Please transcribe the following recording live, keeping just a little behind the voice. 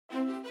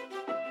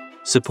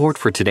Support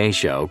for today's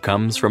show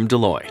comes from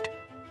Deloitte.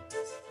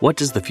 What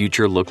does the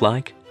future look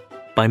like?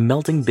 By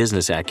melding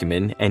business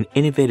acumen and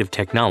innovative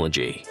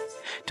technology,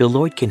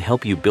 Deloitte can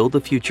help you build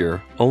the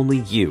future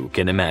only you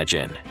can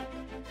imagine.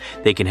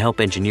 They can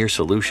help engineer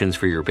solutions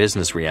for your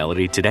business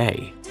reality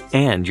today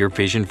and your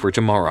vision for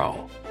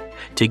tomorrow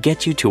to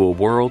get you to a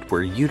world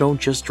where you don't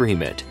just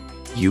dream it,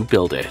 you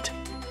build it.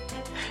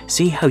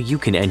 See how you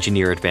can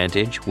engineer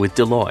advantage with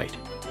Deloitte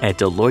at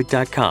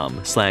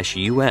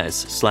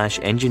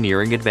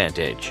deloitte.com/US/engineering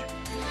advantage.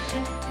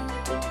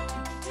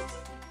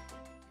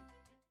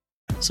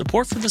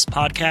 Support for this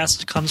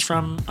podcast comes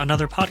from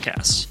another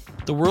podcast.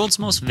 The world's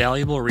most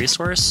valuable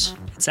resource,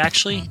 it's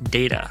actually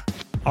data.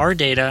 Our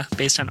data,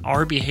 based on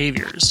our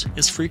behaviors,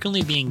 is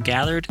frequently being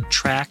gathered,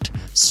 tracked,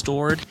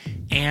 stored,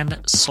 and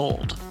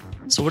sold.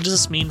 So what does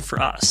this mean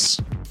for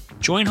us?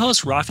 Join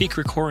host Rafi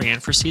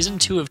Krikorian for Season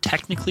 2 of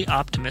Technically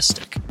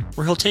Optimistic,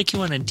 where he'll take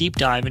you on a deep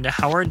dive into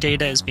how our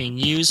data is being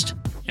used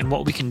and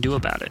what we can do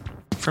about it.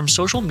 From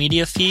social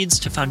media feeds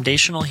to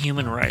foundational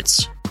human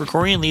rights,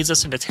 Krikorian leads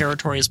us into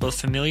territories both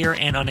familiar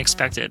and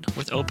unexpected,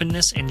 with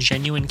openness and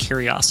genuine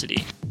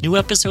curiosity. New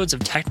episodes of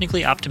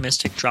Technically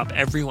Optimistic drop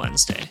every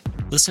Wednesday.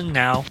 Listen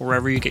now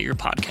wherever you get your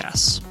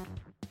podcasts.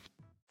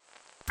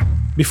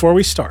 Before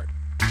we start,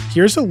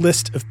 here's a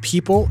list of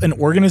people and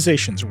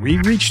organizations we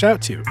reached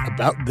out to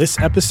about this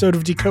episode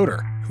of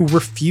Decoder who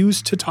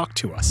refused to talk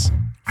to us.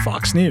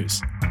 Fox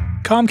News,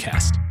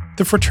 Comcast,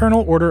 the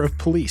Fraternal Order of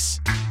Police,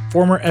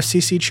 former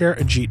FCC Chair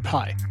Ajit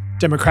Pai,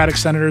 Democratic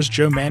Senators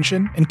Joe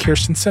Manchin and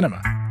Kyrsten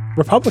Sinema,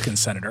 Republican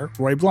Senator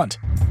Roy Blunt,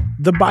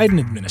 the Biden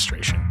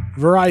administration,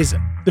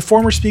 Verizon, the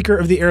former Speaker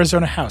of the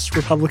Arizona House,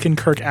 Republican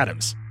Kirk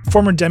Adams,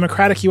 former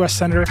Democratic U.S.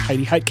 Senator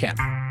Heidi Heitkamp,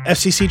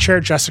 FCC Chair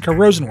Jessica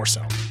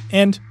Rosenworcel,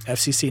 and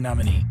FCC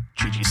nominee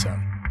Gigi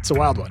Sohn. It's a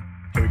wild one.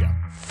 Here we go.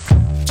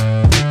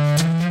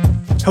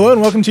 Hello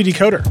and welcome to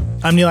Decoder.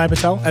 I'm Nilay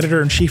Patel,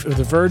 editor-in-chief of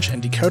The Verge,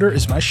 and Decoder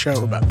is my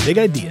show about big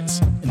ideas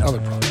and other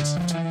problems.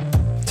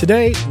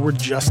 Today, we're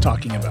just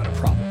talking about a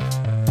problem.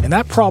 And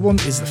that problem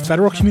is the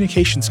Federal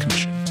Communications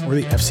Commission, or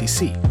the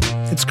FCC.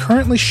 It's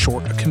currently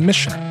short a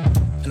commissioner,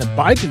 and the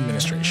Biden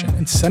administration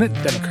and Senate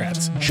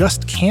Democrats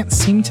just can't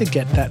seem to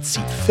get that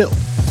seat filled,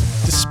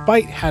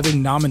 despite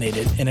having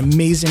nominated an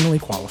amazingly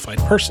qualified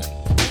person.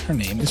 Her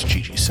name is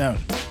Gigi Sohn.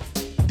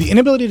 The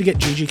inability to get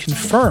Gigi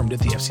confirmed at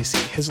the FCC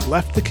has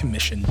left the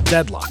commission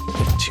deadlocked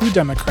with 2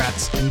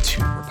 Democrats and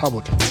 2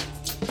 Republicans.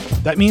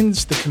 That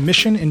means the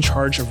commission in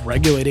charge of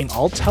regulating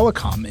all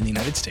telecom in the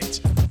United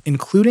States,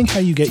 including how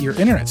you get your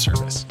internet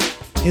service,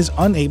 is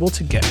unable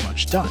to get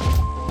much done.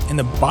 And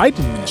the Biden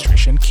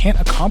administration can't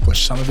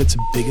accomplish some of its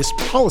biggest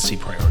policy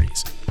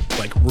priorities,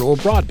 like rural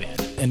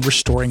broadband and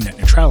restoring net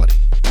neutrality.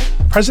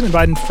 President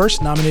Biden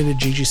first nominated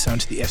Gigi Sohn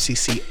to the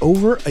FCC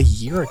over a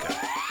year ago,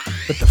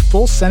 but the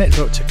full Senate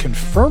vote to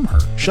confirm her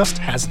just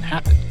hasn't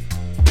happened.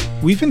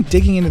 We've been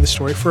digging into the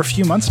story for a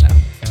few months now,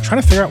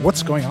 trying to figure out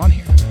what's going on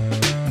here.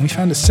 And we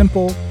found a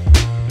simple,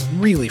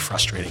 really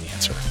frustrating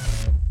answer.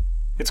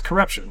 It's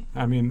corruption.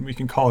 I mean, we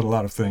can call it a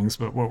lot of things,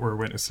 but what we're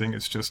witnessing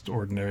is just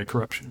ordinary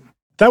corruption.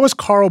 That was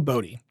Carl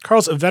Bodie.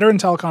 Carl's a veteran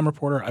telecom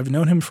reporter. I've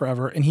known him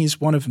forever, and he's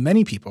one of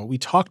many people we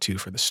talked to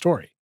for the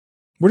story.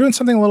 We're doing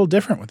something a little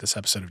different with this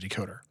episode of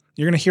Decoder.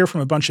 You're going to hear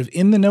from a bunch of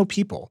in-the-know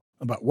people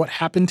about what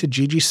happened to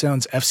Gigi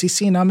Sohn's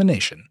FCC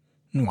nomination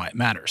and why it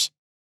matters.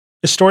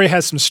 The story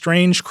has some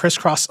strange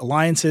crisscross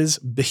alliances,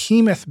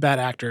 behemoth bad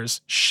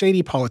actors,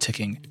 shady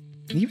politicking,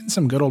 and even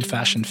some good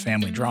old-fashioned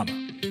family drama.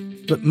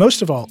 But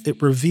most of all, it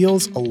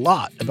reveals a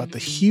lot about the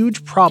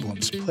huge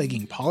problems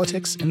plaguing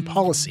politics and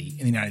policy in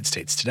the United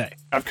States today.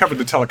 I've covered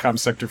the telecom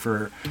sector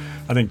for,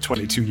 I think,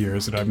 22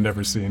 years, and I've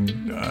never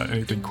seen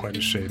anything quite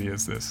as shady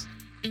as this.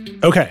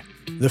 Okay,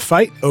 the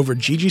fight over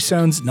Gigi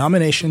Sohn's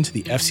nomination to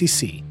the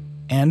FCC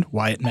and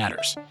why it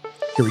matters.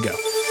 Here we go.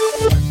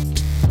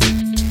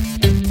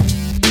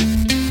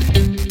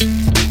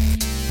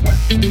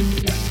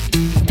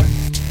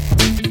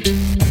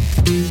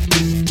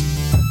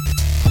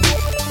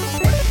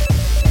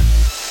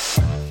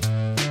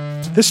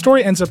 This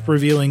story ends up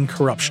revealing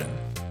corruption,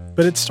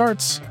 but it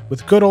starts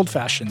with good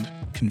old-fashioned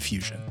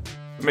confusion.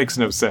 It makes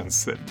no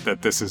sense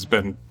that this has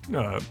been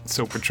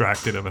so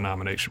protracted of a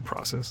nomination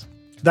process.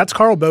 That's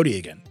Carl Bodie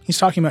again. He's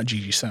talking about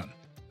Gigi Sohn.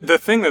 The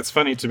thing that's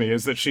funny to me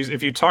is that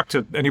if you talk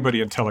to anybody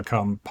in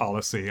telecom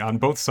policy, on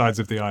both sides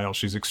of the aisle,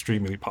 she's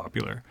extremely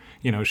popular.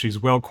 You know, she's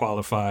well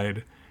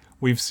qualified.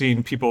 We've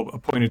seen people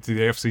appointed to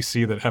the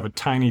FCC that have a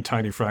tiny,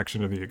 tiny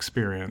fraction of the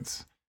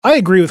experience. I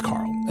agree with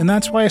Carl, and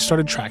that's why I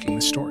started tracking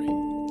this story.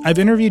 I've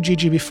interviewed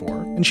Gigi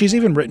before, and she's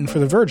even written for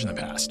The Verge in the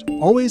past,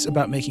 always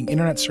about making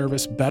internet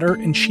service better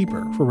and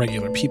cheaper for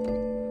regular people.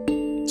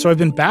 So I've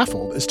been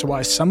baffled as to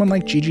why someone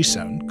like Gigi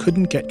Sohn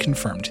couldn't get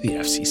confirmed to the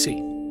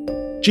FCC.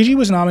 Gigi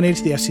was nominated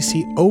to the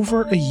FCC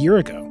over a year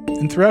ago,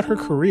 and throughout her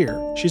career,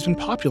 she's been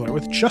popular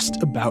with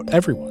just about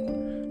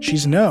everyone.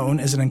 She's known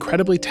as an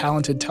incredibly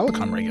talented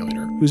telecom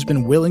regulator who's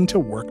been willing to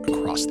work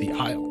across the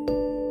aisle.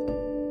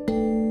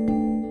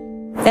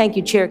 Thank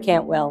you, Chair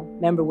Cantwell,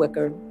 Member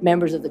Wicker,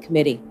 members of the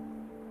committee.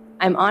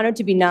 I'm honored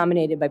to be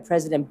nominated by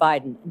President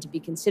Biden and to be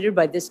considered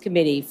by this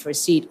committee for a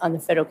seat on the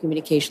Federal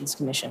Communications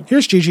Commission.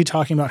 Here's Gigi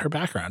talking about her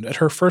background at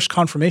her first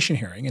confirmation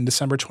hearing in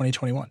December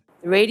 2021.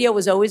 The radio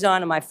was always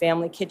on in my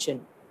family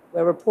kitchen,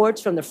 where reports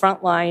from the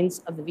front lines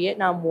of the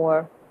Vietnam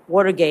War,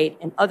 Watergate,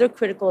 and other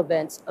critical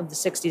events of the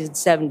 60s and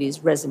 70s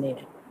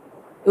resonated.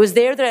 It was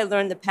there that I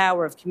learned the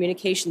power of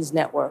communications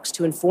networks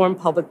to inform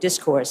public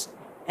discourse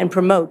and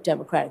promote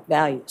democratic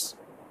values.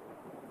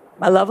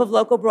 My love of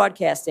local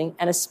broadcasting,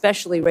 and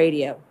especially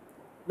radio,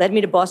 led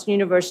me to Boston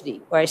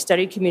University, where I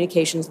studied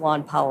communications law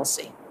and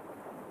policy.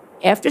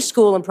 After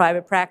school and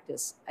private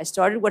practice, I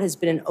started what has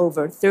been an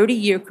over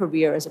 30-year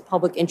career as a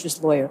public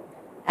interest lawyer,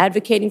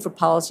 advocating for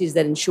policies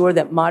that ensure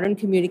that modern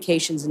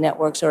communications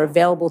networks are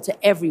available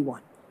to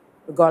everyone,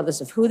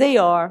 regardless of who they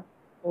are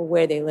or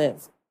where they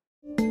live.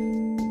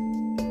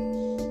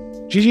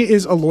 Gigi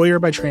is a lawyer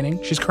by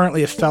training. She's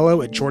currently a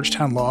fellow at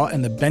Georgetown Law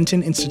and the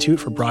Benton Institute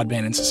for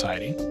Broadband and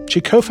Society.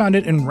 She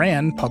co-founded and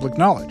ran Public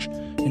Knowledge,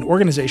 an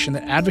organization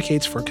that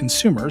advocates for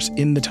consumers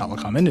in the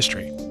telecom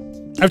industry.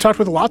 I've talked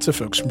with lots of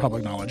folks from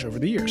Public Knowledge over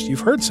the years.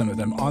 You've heard some of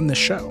them on this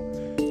show.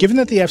 Given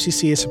that the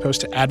FCC is supposed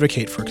to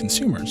advocate for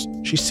consumers,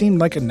 she seemed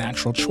like a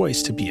natural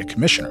choice to be a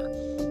commissioner.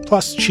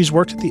 Plus, she's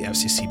worked at the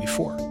FCC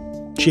before.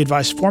 She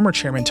advised former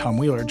Chairman Tom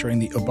Wheeler during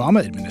the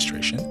Obama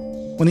administration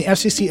when the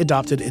FCC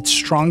adopted its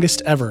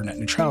strongest ever net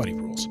neutrality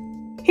rules.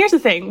 Here's the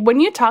thing.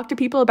 When you talk to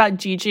people about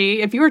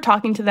Gigi, if you were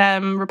talking to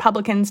them,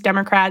 Republicans,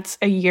 Democrats,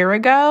 a year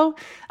ago,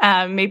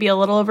 maybe a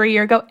little over a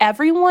year ago,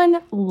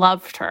 everyone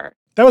loved her.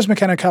 That was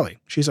McKenna Kelly.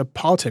 She's a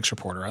politics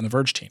reporter on the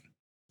Verge team.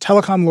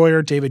 Telecom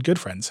lawyer David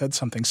Goodfriend said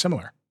something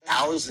similar.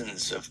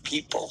 Thousands of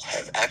people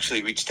have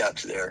actually reached out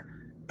to their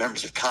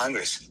members of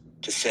Congress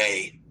to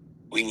say,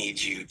 we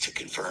need you to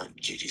confirm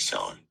Gigi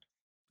Sohn.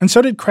 And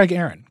so did Craig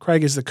Aaron.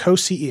 Craig is the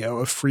co-CEO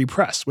of Free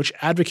Press, which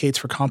advocates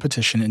for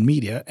competition in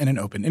media and an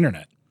open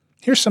internet.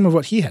 Here's some of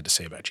what he had to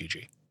say about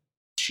Gigi.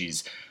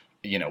 She's,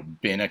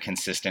 been a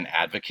consistent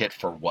advocate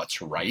for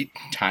what's right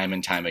time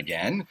and time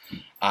again,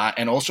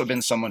 and also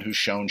been someone who's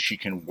shown she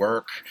can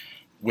work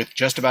with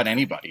just about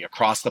anybody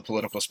across the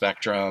political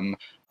spectrum,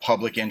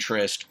 public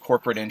interest,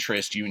 corporate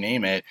interest, you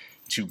name it,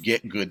 to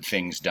get good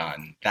things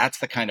done. That's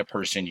the kind of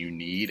person you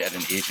need at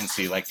an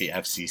agency like the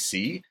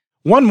FCC.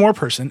 One more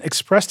person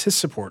expressed his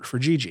support for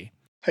Gigi.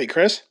 Hey,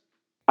 Chris.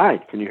 Hi,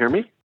 can you hear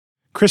me?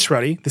 Chris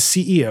Ruddy, the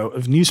CEO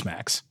of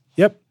Newsmax.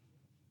 Yep.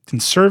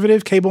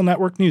 Conservative cable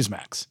network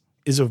Newsmax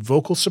is a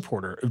vocal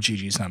supporter of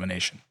Gigi's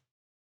nomination.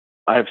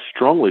 I have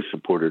strongly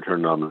supported her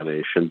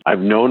nomination. I've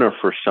known her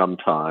for some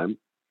time.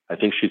 I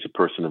think she's a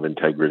person of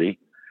integrity.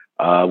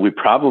 We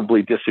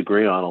probably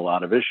disagree on a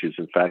lot of issues.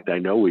 In fact, I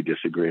know we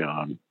disagree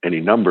on any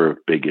number of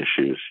big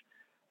issues.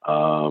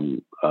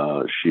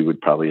 She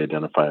would probably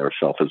identify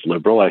herself as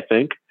liberal, I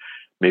think,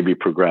 maybe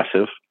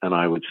progressive, and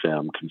I would say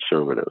I'm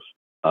conservative.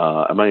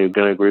 Am I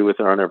going to agree with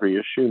her on every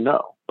issue?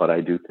 No. But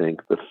I do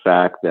think the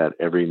fact that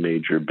every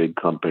major big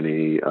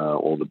company,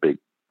 all the big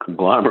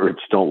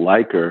conglomerates don't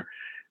like her,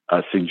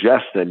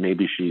 suggests that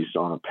maybe she's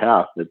on a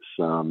path that's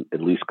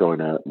at least going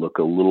to look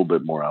a little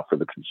bit more out for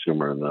the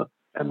consumer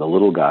and the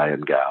little guy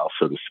and gal,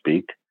 so to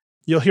speak.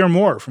 You'll hear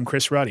more from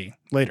Chris Ruddy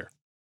later.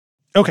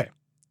 Okay,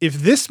 if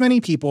this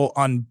many people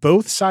on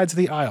both sides of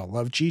the aisle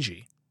love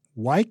Gigi,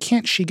 why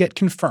can't she get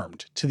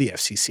confirmed to the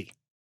FCC?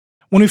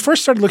 When we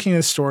first started looking at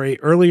this story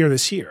earlier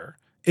this year,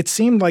 it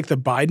seemed like the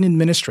Biden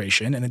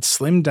administration and its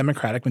slim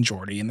Democratic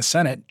majority in the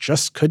Senate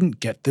just couldn't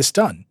get this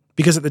done,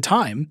 because at the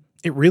time,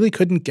 it really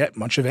couldn't get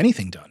much of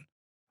anything done.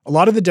 A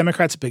lot of the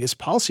Democrats' biggest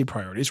policy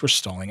priorities were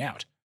stalling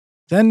out.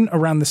 Then,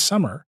 around the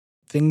summer,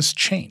 things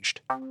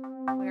changed.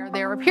 Where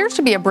there appears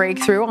to be a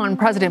breakthrough on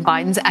President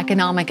Biden's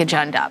economic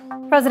agenda.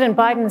 President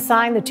Biden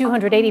signed the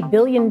 $280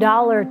 billion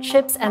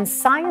CHIPS and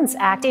Science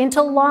Act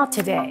into law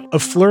today. A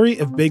flurry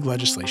of big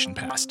legislation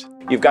passed.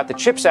 You've got the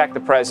CHIPS Act the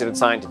president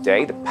signed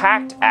today, the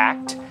PACT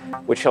Act,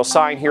 which he'll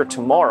sign here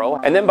tomorrow,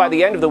 and then by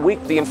the end of the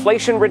week, the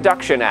Inflation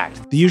Reduction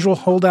Act. The usual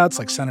holdouts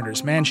like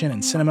Senators Manchin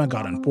and Sinema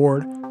got on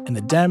board, and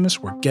the Dems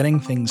were getting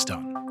things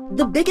done.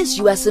 The biggest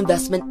U.S.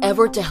 investment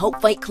ever to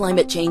help fight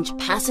climate change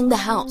passing the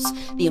House,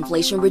 the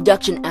Inflation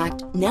Reduction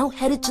Act, now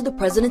headed to the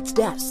president's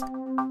desk.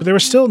 But there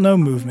was still no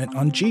movement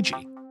on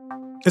Gigi.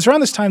 It's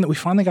around this time that we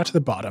finally got to the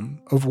bottom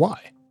of why.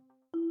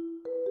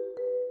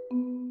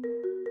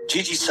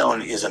 Gigi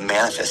Sohn is a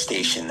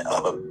manifestation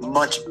of a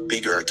much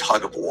bigger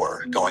tug of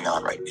war going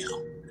on right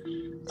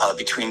now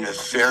between a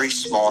very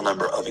small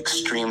number of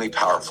extremely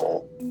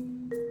powerful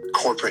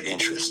corporate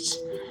interests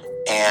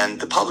and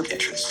the public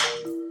interest.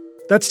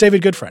 That's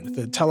David Goodfriend,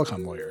 the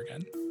telecom lawyer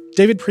again.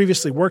 David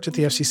previously worked at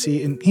the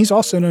FCC, and he's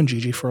also known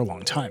Gigi for a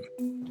long time.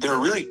 There are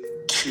really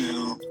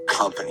two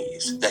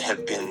companies that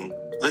have been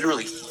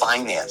literally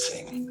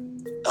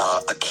financing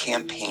a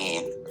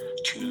campaign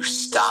to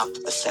stop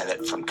the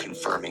Senate from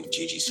confirming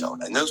Gigi Sohn.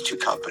 And those two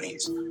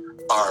companies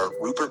are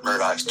Rupert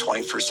Murdoch's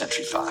 21st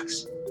Century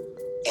Fox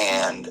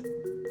and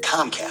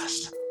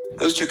Comcast.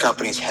 Those two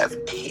companies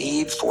have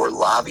paid for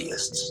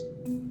lobbyists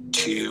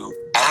to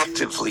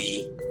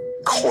actively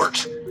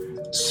court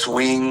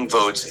swing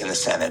votes in the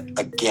Senate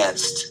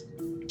against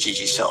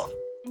Gigi Sohn.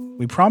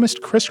 We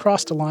promised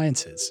crisscrossed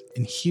alliances,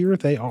 and here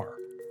they are.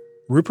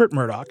 Rupert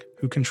Murdoch,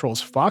 who controls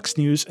Fox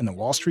News and the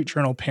Wall Street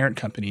Journal parent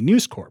company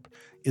News Corp,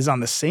 is on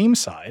the same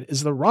side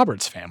as the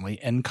Roberts family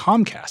and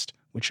Comcast,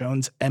 which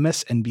owns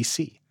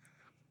MSNBC.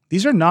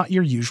 These are not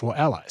your usual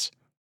allies.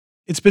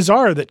 It's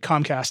bizarre that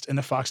Comcast and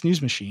the Fox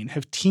News machine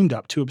have teamed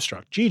up to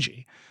obstruct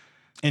Gigi.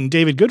 And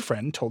David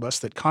Goodfriend told us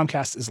that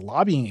Comcast is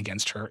lobbying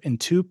against her in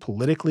 2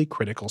 politically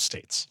critical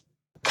states.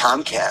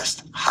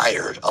 Comcast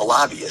hired a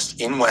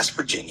lobbyist in West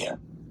Virginia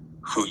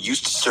who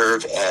used to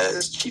serve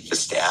as chief of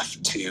staff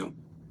to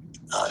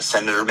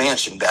Senator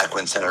Manchin back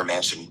when Senator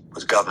Manchin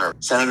was governor.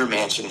 Senator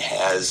Manchin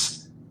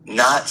has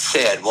not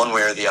said one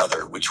way or the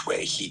other which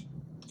way he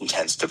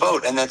intends to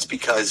vote, and that's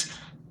because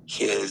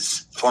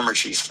his former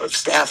chief of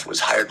staff was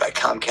hired by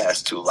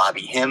Comcast to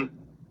lobby him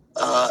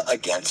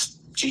against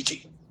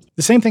Gigi.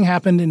 The same thing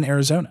happened in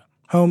Arizona,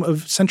 home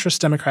of centrist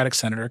Democratic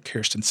Senator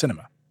Kyrsten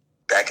Sinema.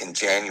 Back in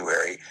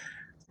January,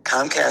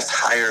 Comcast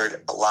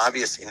hired a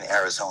lobbyist in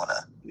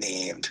Arizona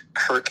named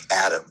Kirk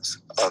Adams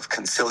of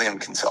Concilium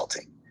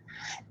Consulting.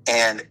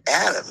 And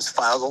Adams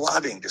filed a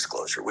lobbying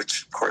disclosure,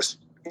 which, of course,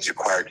 he's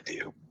required to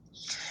do.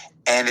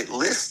 And it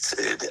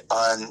listed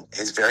on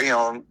his very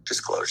own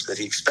disclosure that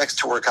he expects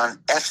to work on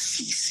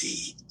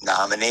FCC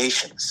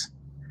nominations.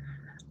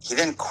 He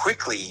then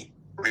quickly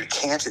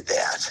recanted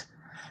that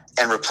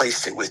and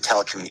replaced it with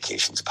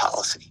telecommunications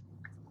policy.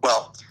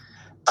 Well,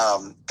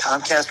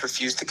 Comcast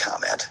refused to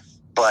comment,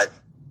 but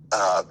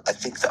I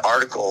think the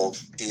article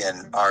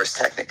in Ars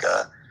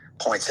Technica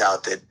points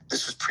out that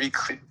this was pretty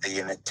clearly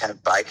an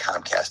attempt by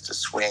Comcast to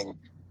swing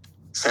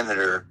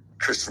Senator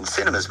Kyrsten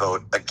Sinema's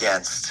vote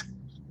against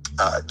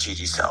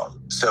Gigi Sohn.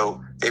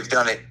 So they've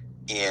done it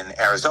in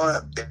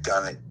Arizona, they've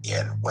done it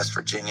in West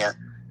Virginia,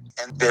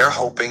 and they're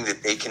hoping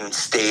that they can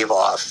stave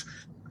off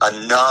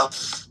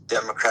enough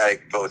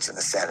Democratic votes in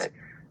the Senate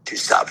to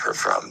stop her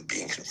from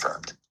being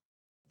confirmed.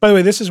 By the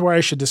way, this is where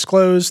I should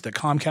disclose that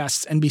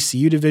Comcast's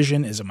NBCU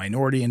division is a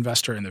minority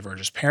investor in The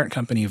Verge's parent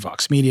company,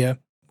 Vox Media,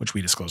 which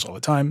we disclose all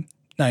the time.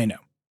 Now you know.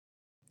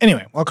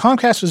 Anyway, while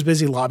Comcast was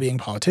busy lobbying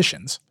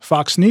politicians,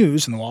 Fox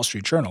News and the Wall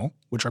Street Journal,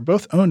 which are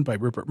both owned by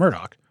Rupert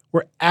Murdoch,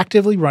 were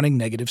actively running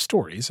negative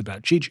stories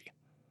about Gigi.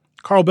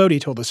 Carl Bodie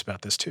told us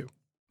about this too.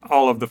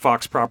 All of the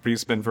Fox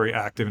properties have been very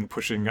active in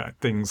pushing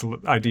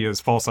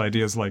false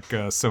ideas like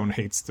Sohn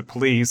hates the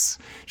police,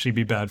 she'd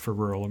be bad for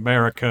rural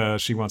America,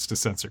 she wants to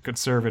censor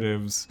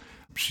conservatives,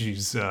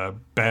 she's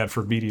bad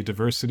for media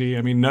diversity.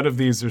 I mean, none of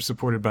these are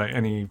supported by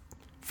any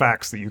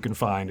facts that you can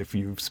find if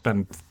you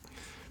spend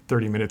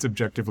 30 minutes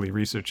objectively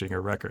researching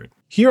her record.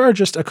 Here are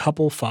just a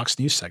couple Fox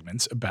News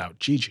segments about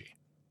Gigi.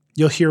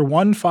 You'll hear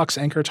one Fox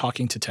anchor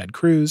talking to Ted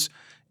Cruz,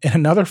 and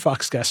another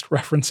Fox guest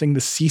referencing the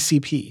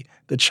CCP,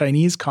 the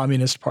Chinese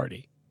Communist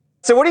Party.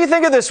 So what do you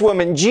think of this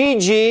woman,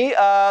 Gigi?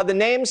 The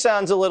name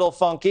sounds a little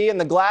funky,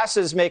 and the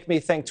glasses make me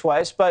think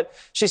twice, but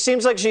she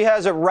seems like she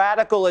has a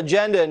radical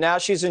agenda. Now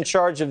she's in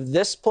charge of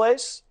this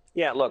place?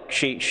 Yeah, look,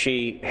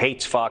 she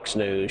hates Fox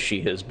News.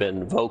 She has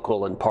been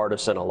vocal and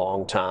partisan a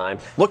long time.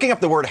 Looking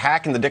up the word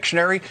hack in the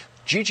dictionary,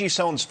 Gigi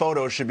Sohn's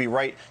photo should be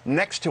right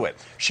next to it.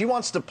 She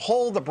wants to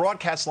pull the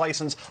broadcast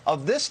license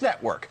of this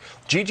network.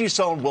 Gigi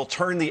Sohn will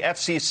turn the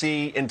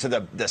FCC into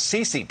the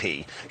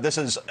CCP. This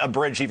is a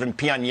bridge even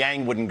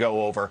Pyongyang wouldn't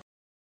go over.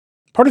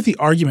 Part of the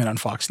argument on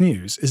Fox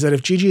News is that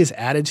if Gigi is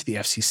added to the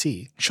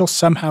FCC, she'll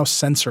somehow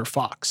censor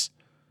Fox.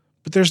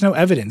 But there's no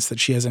evidence that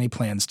she has any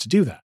plans to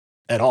do that,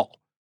 at all.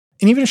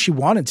 And even if she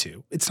wanted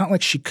to, it's not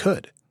like she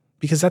could,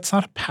 because that's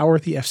not a power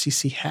the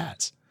FCC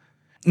has.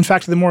 In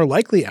fact, the more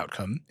likely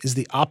outcome is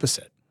the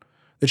opposite,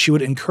 that she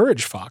would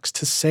encourage Fox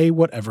to say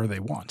whatever they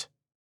want.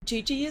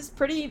 Gigi is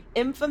pretty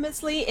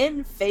infamously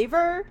in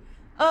favor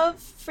of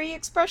free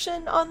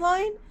expression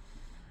online,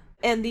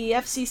 and the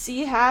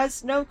FCC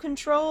has no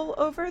control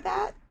over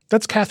that.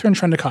 That's Catherine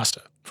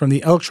Trendacosta from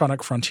the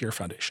Electronic Frontier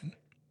Foundation.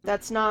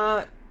 That's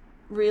not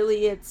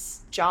really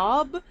its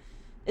job,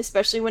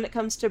 especially when it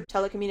comes to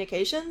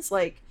telecommunications.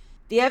 Like,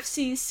 the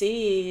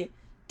FCC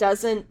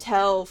doesn't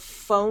tell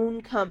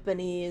phone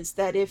companies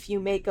that if you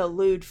make a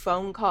lewd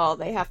phone call,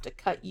 they have to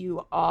cut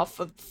you off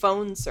of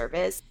phone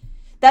service.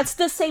 That's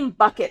the same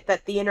bucket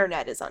that the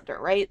internet is under,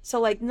 right?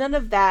 So, like, none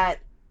of that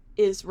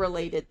is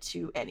related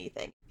to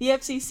anything. The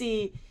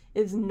FCC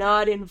is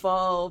not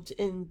involved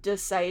in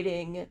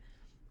deciding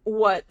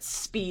what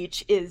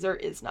speech is or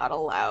is not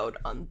allowed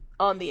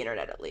on the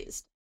internet, at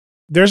least.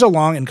 There's a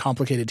long and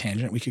complicated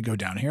tangent we could go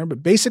down here,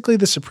 but basically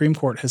the Supreme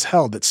Court has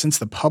held that since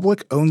the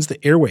public owns the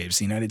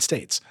airwaves in the United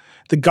States,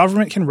 the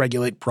government can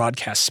regulate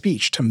broadcast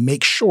speech to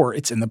make sure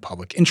it's in the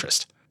public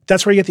interest.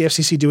 That's where you get the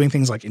FCC doing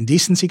things like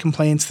indecency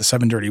complaints, the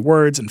 7 dirty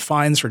words, and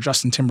fines for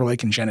Justin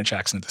Timberlake and Janet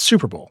Jackson at the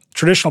Super Bowl.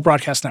 Traditional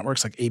broadcast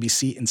networks like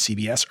ABC and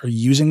CBS are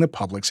using the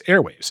public's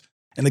airwaves,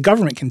 and the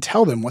government can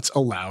tell them what's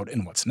allowed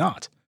and what's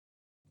not.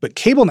 But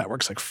cable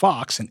networks like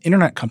Fox and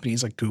internet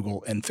companies like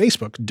Google and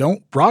Facebook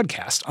don't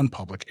broadcast on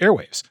public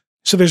airwaves.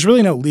 So there's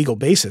really no legal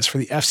basis for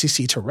the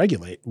FCC to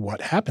regulate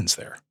what happens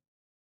there.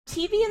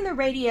 TV and the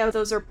radio,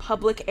 those are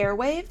public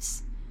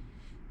airwaves.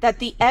 that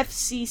the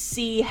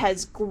FCC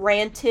has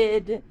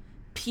granted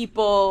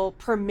people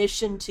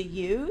permission to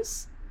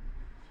use.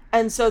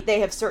 And so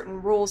they have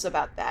certain rules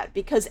about that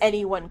because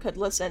anyone could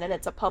listen and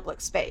it's a public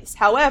space.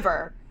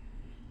 However,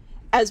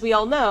 as we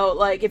all know,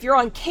 like if you're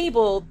on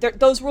cable,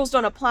 those rules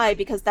don't apply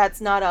because that's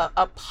not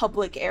a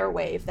public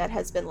airwave that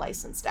has been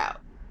licensed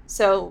out.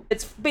 So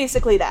it's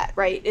basically that,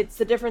 right? It's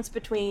the difference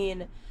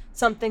between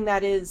something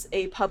that is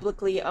a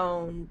publicly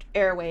owned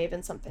airwave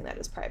and something that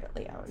is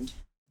privately owned.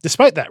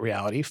 Despite that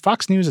reality,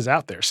 Fox News is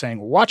out there saying,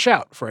 watch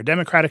out for a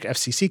Democratic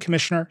FCC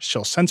commissioner,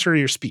 she'll censor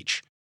your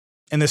speech.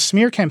 And the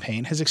smear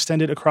campaign has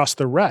extended across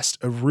the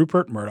rest of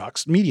Rupert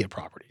Murdoch's media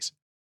properties.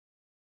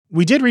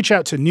 We did reach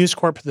out to News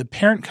Corp, the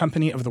parent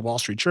company of the Wall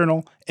Street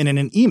Journal, and in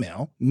an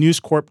email, News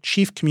Corp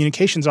Chief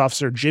Communications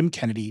Officer Jim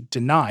Kennedy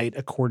denied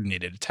a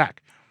coordinated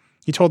attack.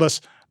 He told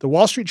us, the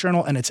Wall Street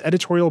Journal and its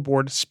editorial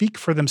board speak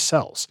for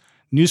themselves.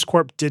 News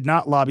Corp did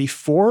not lobby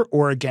for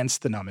or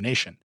against the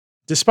nomination.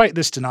 Despite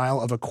this denial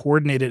of a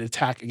coordinated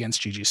attack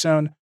against Gigi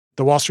Sohn,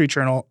 the Wall Street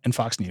Journal and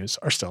Fox News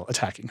are still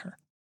attacking her.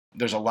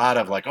 There's a lot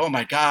of like, oh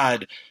my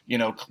God,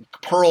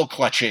 pearl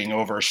clutching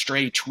over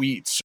stray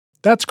tweets.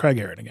 That's Craig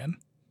Aaron again.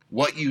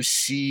 What you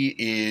see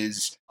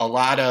is a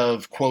lot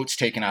of quotes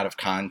taken out of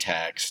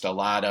context, a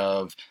lot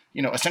of,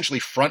 essentially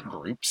front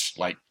groups,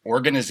 like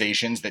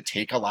organizations that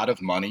take a lot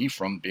of money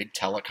from big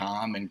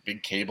telecom and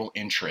big cable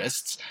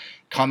interests,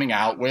 coming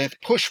out with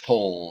push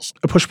polls.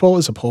 A push poll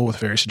is a poll with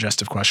very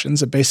suggestive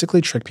questions that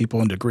basically trick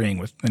people into agreeing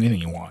with anything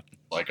you want.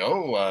 Like,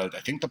 I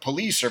think the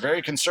police are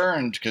very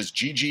concerned because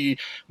Gigi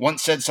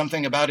once said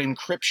something about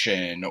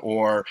encryption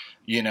or,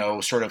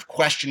 sort of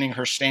questioning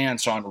her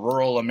stance on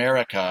rural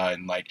America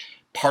and like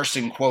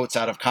parsing quotes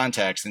out of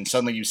context. And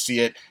suddenly you see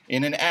it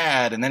in an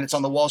ad and then it's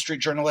on the Wall Street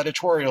Journal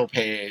editorial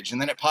page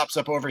and then it pops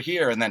up over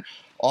here. And then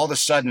all of a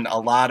sudden, a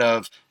lot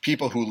of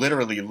people who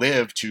literally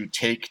live to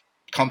take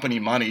company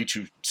money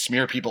to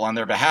smear people on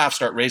their behalf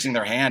start raising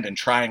their hand and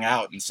trying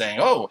out and saying,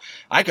 oh,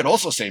 I could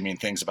also say mean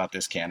things about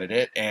this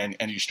candidate. And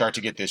you start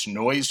to get this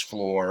noise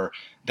floor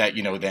that,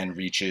 then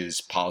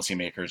reaches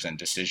policymakers and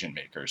decision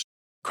makers.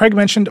 Craig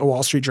mentioned a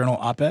Wall Street Journal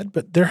op-ed,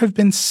 but there have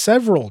been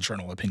several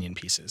journal opinion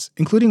pieces,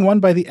 including one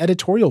by the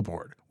editorial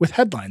board with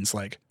headlines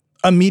like,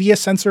 a media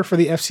censor for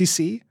the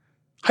FCC?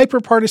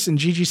 Hyperpartisan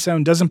Gigi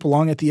Sohn doesn't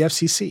belong at the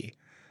FCC.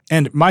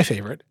 And my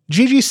favorite,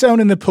 Gigi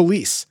Sohn and the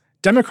police.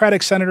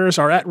 Democratic senators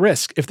are at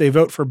risk if they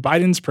vote for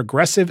Biden's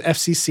progressive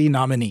FCC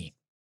nominee.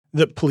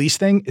 The police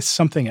thing is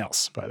something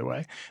else, by the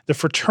way. The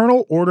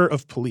Fraternal Order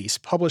of Police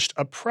published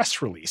a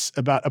press release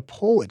about a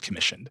poll it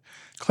commissioned,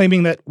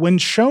 claiming that when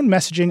shown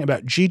messaging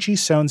about Gigi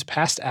Sohn's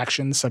past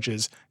actions, such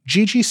as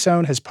Gigi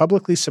Sohn has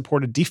publicly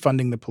supported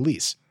defunding the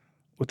police,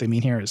 what they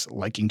mean here is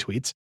liking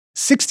tweets,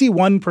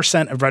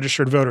 61% of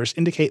registered voters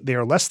indicate they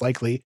are less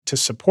likely to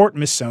support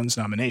Ms. Sohn's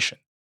nomination.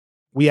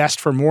 We asked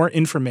for more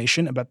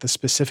information about the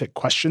specific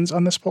questions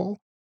on this poll,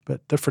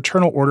 but the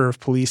Fraternal Order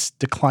of Police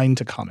declined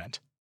to comment.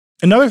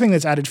 Another thing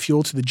that's added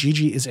fuel to the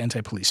Gigi is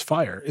anti-police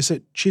fire is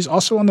that she's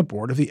also on the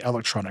board of the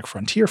Electronic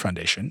Frontier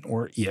Foundation,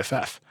 or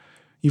EFF.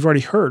 You've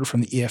already heard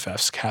from the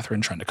EFF's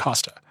Catherine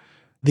Trendacosta.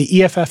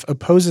 The EFF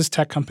opposes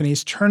tech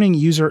companies turning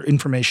user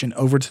information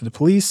over to the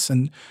police,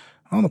 and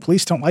the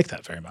police don't like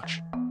that very much.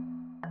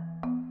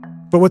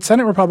 But what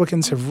Senate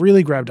Republicans have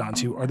really grabbed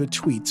onto are the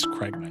tweets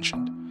Craig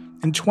mentioned.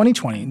 In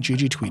 2020,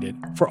 Gigi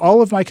tweeted, "For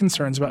all of my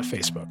concerns about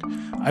Facebook,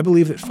 I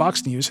believe that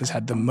Fox News has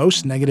had the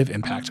most negative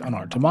impact on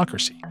our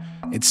democracy.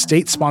 It's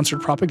state-sponsored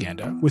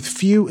propaganda with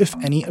few, if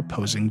any,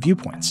 opposing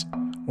viewpoints.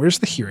 Where's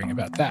the hearing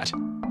about that?"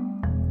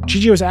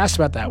 Gigi was asked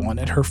about that one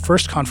at her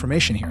first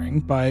confirmation hearing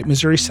by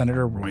Missouri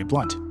Senator Roy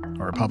Blunt,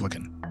 a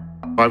Republican.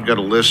 I've got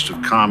a list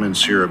of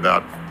comments here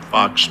about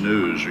Fox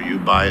News. Are you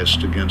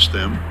biased against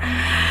them?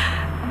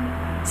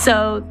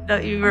 So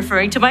you're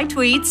referring to my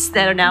tweets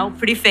that are now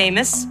pretty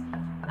famous.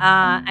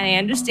 And I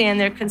understand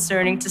they're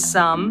concerning to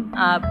some,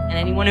 and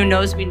anyone who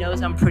knows me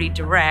knows I'm pretty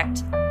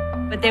direct.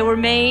 But they were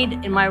made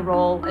in my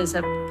role as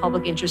a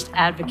public interest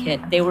advocate.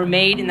 They were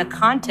made in the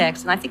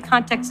context, and I think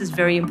context is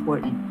very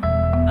important,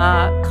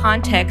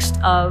 context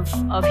of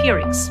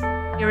hearings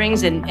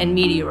and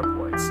media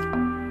reports.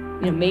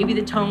 Maybe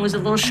the tone was a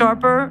little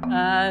sharper.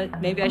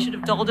 Maybe I should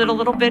have dulled it a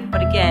little bit.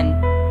 But again,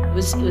 it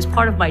was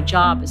part of my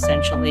job,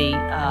 essentially,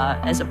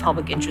 as a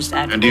public interest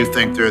advocate. And do you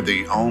think they're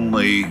the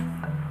only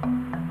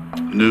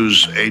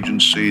news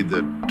agency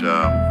that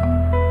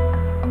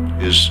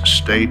is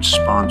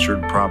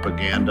state-sponsored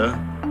propaganda?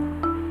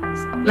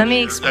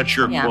 That's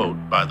your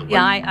quote, by the way.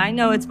 Yeah, I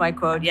know it's my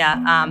quote,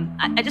 yeah.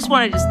 I just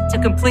wanted to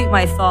complete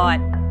my thought.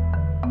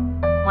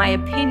 My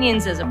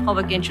opinions as a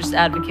public interest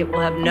advocate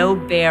will have no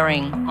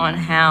bearing on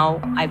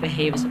how I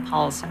behave as a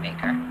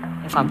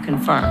policymaker, if I'm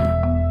confirmed.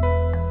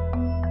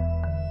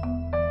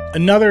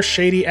 Another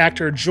shady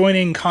actor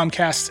joining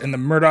Comcast and the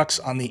Murdochs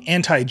on the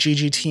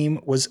anti-Gigi team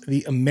was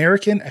the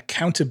American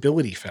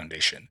Accountability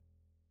Foundation.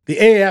 The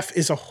AAF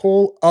is a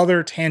whole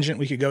other tangent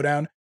we could go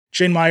down.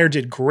 Jane Meyer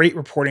did great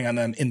reporting on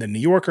them in The New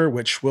Yorker,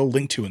 which we'll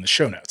link to in the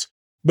show notes.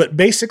 But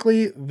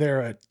basically,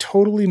 they're a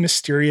totally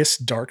mysterious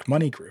dark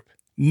money group.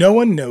 No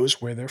one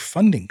knows where their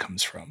funding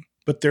comes from,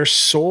 but their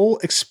sole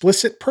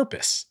explicit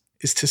purpose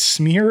is to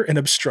smear and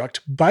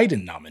obstruct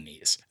Biden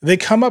nominees. They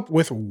come up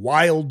with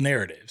wild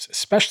narratives,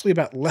 especially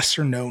about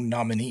lesser-known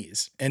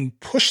nominees, and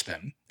push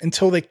them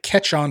until they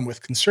catch on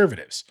with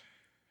conservatives.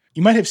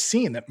 You might have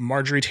seen that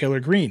Marjorie Taylor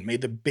Greene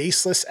made the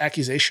baseless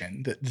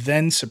accusation that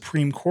then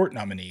Supreme Court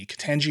nominee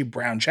Ketanji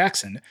Brown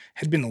Jackson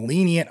had been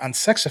lenient on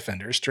sex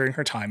offenders during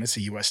her time as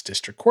a U.S.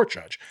 District Court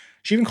judge.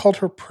 She even called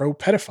her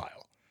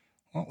pro-pedophile.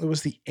 Well, it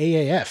was the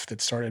AAF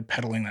that started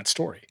peddling that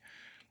story.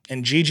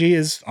 And Gigi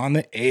is on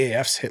the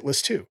AAF's hit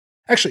list too.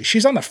 Actually,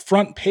 she's on the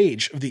front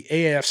page of the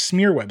AAF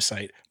smear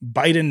website,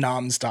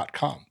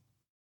 BidenNoms.com.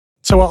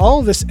 So while all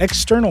of this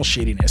external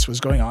shadiness was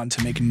going on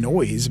to make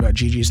noise about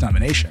Gigi's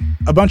nomination,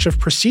 a bunch of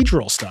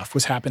procedural stuff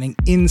was happening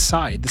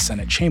inside the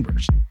Senate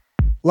chambers.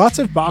 Lots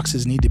of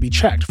boxes need to be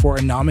checked for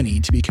a nominee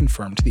to be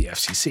confirmed to the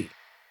FCC.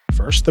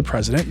 First, the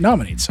president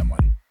nominates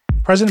someone.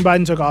 President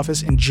Biden took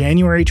office in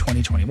January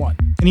 2021,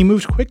 and he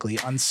moved quickly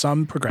on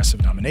some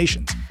progressive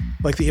nominations,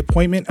 like the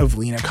appointment of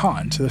Lina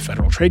Khan to the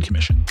Federal Trade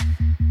Commission.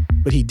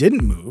 But he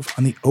didn't move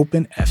on the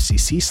open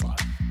FCC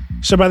slot.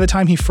 So by the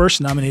time he first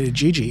nominated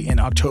Gigi in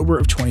October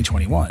of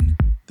 2021,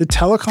 the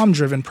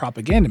telecom-driven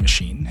propaganda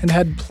machine had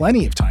had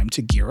plenty of time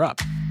to gear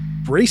up,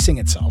 bracing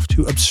itself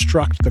to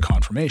obstruct the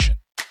confirmation.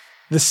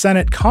 The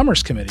Senate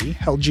Commerce Committee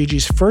held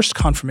Gigi's first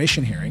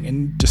confirmation hearing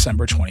in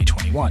December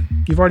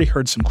 2021. You've already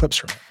heard some clips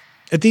from it.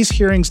 At these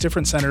hearings,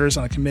 different senators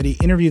on the committee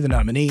interview the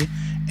nominee,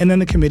 and then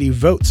the committee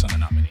votes on the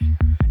nominee.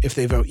 If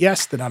they vote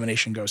yes, the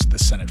nomination goes to the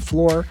Senate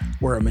floor,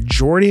 where a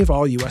majority of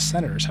all U.S.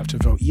 senators have to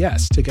vote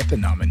yes to get the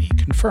nominee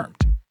confirmed.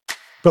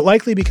 But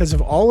likely because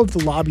of all of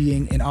the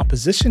lobbying in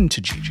opposition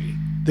to Gigi,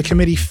 the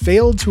committee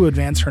failed to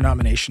advance her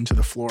nomination to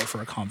the floor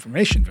for a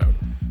confirmation vote,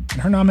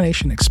 and her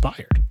nomination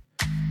expired.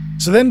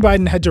 So then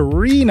Biden had to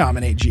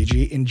re-nominate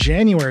Gigi in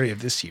January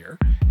of this year,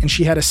 and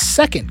she had a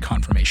second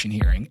confirmation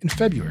hearing in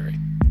February.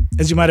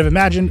 As you might have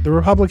imagined, the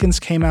Republicans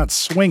came out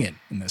swinging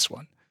in this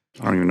one.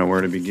 I don't even know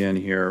where to begin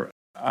here.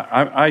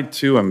 I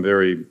too am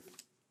very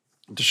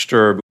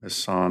disturbed,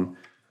 Hassan,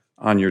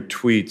 on your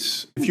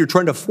tweets. If you're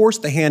trying to force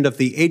the hand of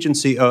the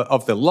agency,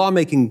 of the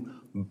lawmaking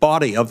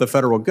body of the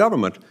federal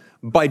government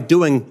by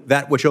doing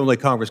that which only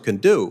Congress can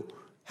do,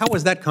 how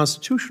is that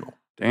constitutional?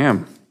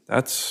 Damn,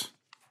 that's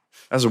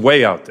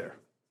way out there,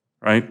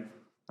 right?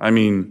 I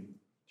mean, do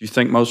you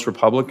think most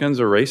Republicans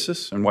are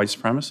racists and white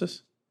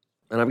supremacists?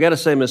 And I've got to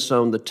say, Ms.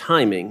 Sohn, the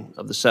timing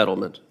of the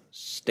settlement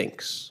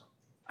stinks.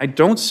 I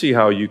don't see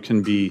how you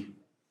can be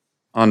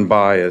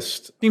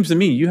unbiased. It seems to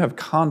me you have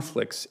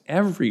conflicts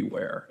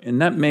everywhere,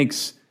 and that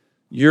makes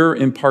your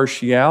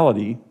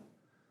impartiality,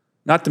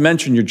 not to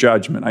mention your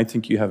judgment. I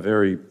think you have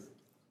very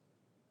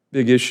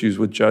big issues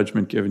with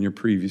judgment given your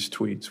previous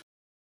tweets.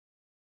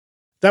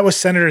 That was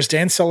Senators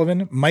Dan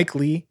Sullivan, Mike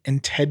Lee,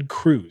 and Ted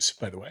Cruz,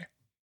 by the way.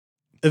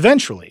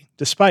 Eventually,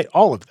 despite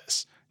all of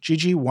this,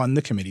 Gigi won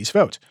the committee's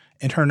vote,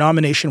 and her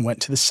nomination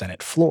went to the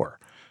Senate floor.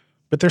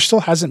 But there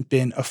still hasn't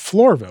been a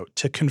floor vote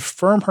to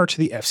confirm her to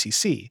the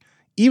FCC,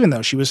 even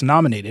though she was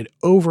nominated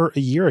over a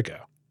year ago.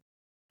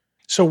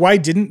 So why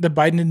didn't the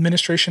Biden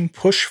administration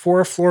push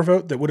for a floor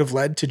vote that would have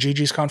led to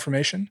Gigi's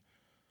confirmation?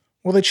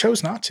 Well, they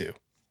chose not to,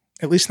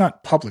 at least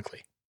not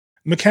publicly.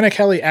 McKenna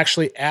Kelly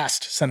actually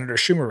asked Senator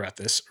Schumer about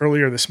this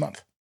earlier this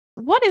month.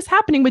 What is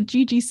happening with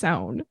Gigi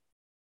Sohn?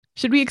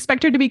 Should we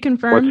expect her to be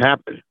confirmed? What's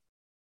happened?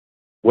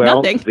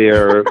 Well,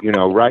 they're,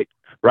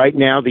 right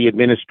now the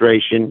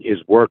administration is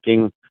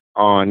working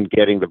on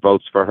getting the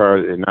votes for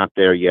her. They're not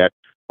there yet,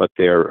 but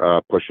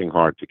they're pushing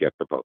hard to get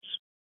the votes.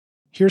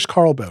 Here's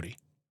Carl Bodie.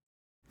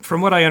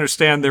 From what I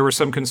understand, there were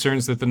some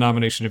concerns that the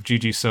nomination of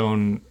Gigi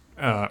Sohn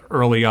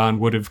early on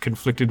would have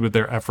conflicted with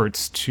their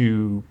efforts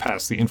to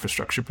pass the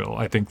infrastructure bill.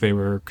 I think they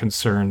were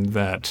concerned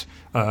that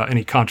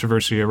any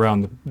controversy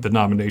around the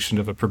nomination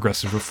of a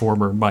progressive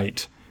reformer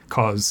might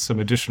cause some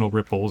additional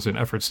ripples in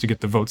efforts to get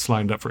the votes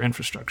lined up for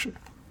infrastructure.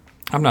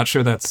 I'm not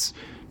sure that's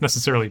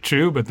necessarily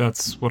true, but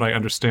that's what I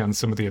understand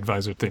some of the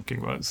advisor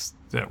thinking was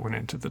that went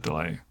into the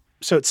delay.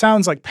 So it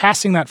sounds like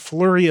passing that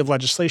flurry of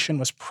legislation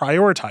was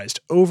prioritized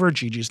over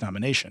Gigi's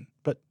nomination,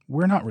 but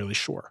we're not really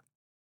sure.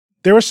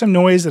 There was some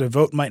noise that a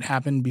vote might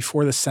happen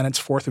before the Senate's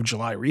 4th of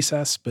July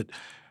recess, but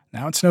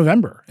now it's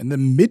November, and the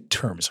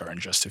midterms are in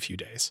just a few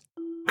days.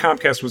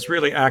 Comcast was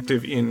really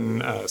active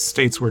in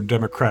states where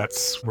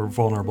Democrats were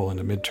vulnerable in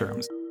the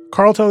midterms.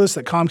 Carl told us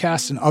that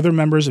Comcast and other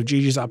members of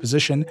Gigi's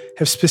opposition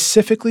have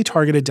specifically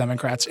targeted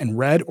Democrats in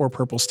red or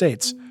purple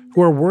states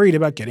who are worried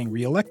about getting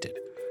reelected,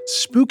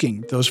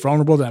 spooking those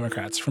vulnerable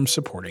Democrats from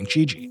supporting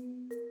Gigi.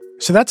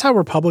 So that's how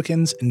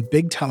Republicans and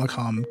big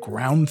telecom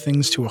ground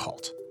things to a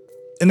halt.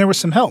 And there was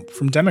some help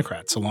from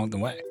Democrats along the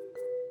way.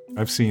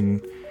 I've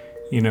seen,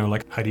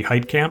 like Heidi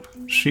Heitkamp.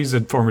 She's a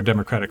former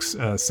Democratic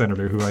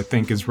senator who I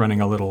think is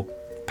running a little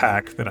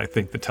pack that I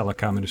think the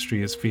telecom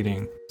industry is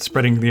feeding,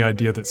 spreading the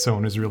idea that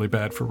Sohn is really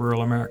bad for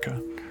rural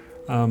America.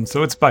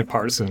 So it's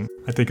bipartisan.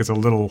 I think it's a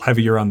little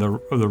heavier on the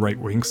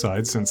right-wing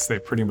side since they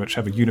pretty much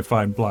have a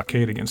unified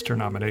blockade against her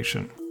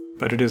nomination.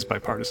 But it is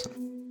bipartisan.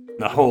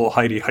 The whole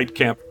Heidi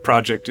Heitkamp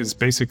project is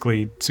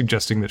basically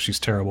suggesting that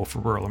she's terrible for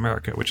rural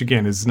America, which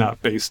again is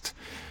not based,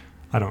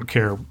 I don't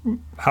care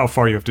how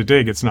far you have to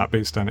dig, it's not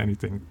based on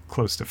anything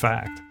close to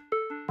fact.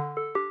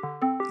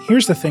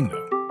 Here's the thing,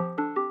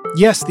 though.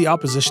 Yes, the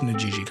opposition to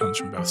Gigi comes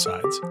from both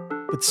sides,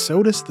 but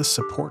so does the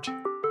support.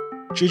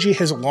 Gigi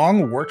has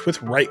long worked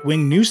with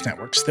right-wing news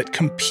networks that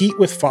compete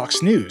with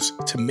Fox News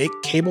to make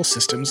cable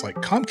systems like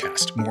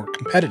Comcast more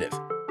competitive.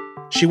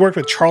 She worked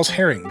with Charles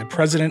Herring, the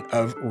president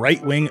of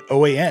right-wing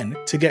OAN,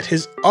 to get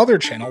his other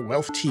channel,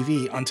 Wealth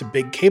TV, onto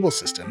big cable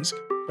systems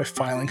by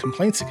filing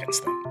complaints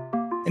against them.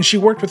 And she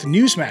worked with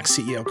Newsmax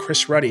CEO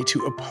Chris Ruddy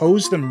to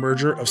oppose the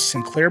merger of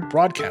Sinclair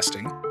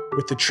Broadcasting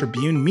with the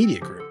Tribune Media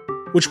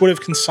Group, which would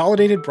have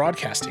consolidated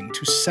broadcasting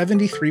to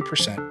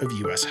 73% of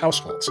U.S.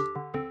 households.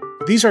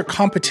 These are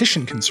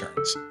competition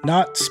concerns,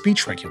 not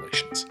speech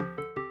regulations.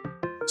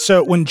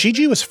 So when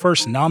Gigi was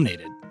first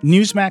nominated,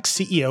 Newsmax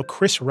CEO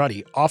Chris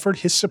Ruddy offered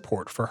his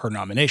support for her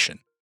nomination.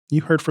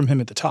 You heard from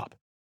him at the top.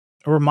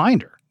 A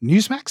reminder,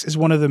 Newsmax is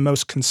one of the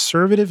most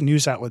conservative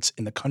news outlets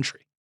in the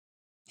country.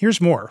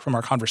 Here's more from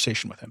our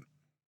conversation with him.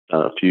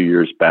 A few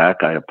years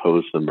back, I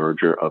opposed the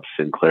merger of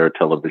Sinclair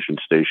television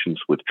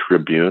stations with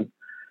Tribune,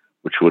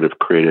 which would have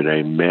created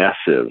a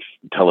massive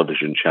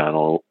television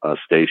channel,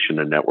 station,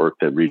 and network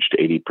that reached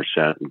 80%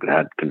 and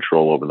had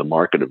control over the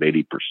market of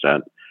 80%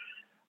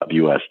 of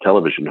U.S.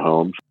 television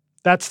homes.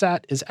 That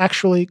stat is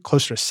actually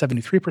closer to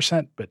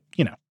 73%, but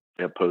you know.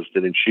 I opposed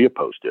it and she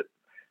opposed it.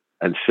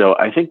 And so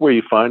I think where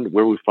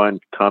we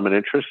find common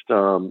interest,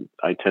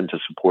 I tend to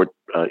support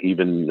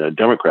even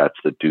Democrats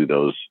that do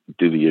the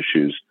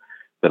issues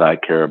that I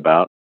care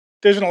about.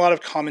 There's been a lot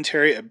of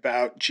commentary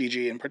about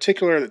Gigi in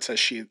particular that says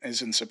she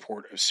is in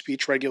support of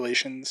speech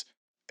regulations.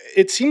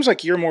 It seems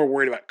like you're more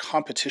worried about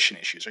competition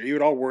issues. Are you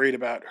at all worried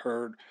about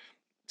her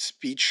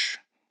speech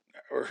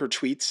or her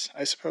tweets,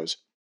 I suppose?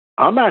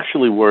 I'm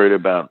actually worried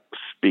about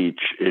speech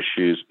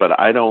issues, but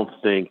I don't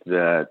think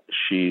that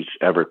she's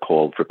ever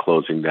called for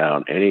closing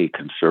down any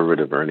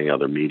conservative or any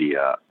other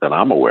media that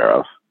I'm aware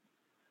of.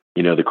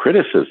 You know, the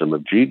criticism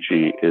of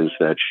Gigi is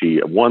that she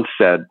once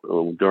said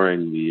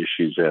during the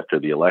issues after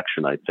the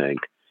election, I think,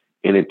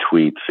 in a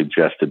tweet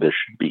suggested there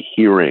should be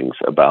hearings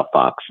about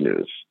Fox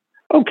News.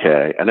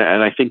 Okay. And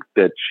I think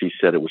that she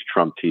said it was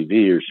Trump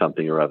TV or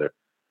something or other.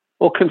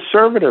 Well,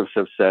 conservatives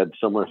have said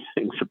similar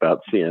things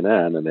about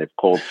CNN, and they've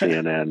called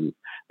CNN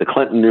the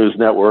Clinton News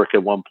Network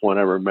at one point,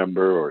 I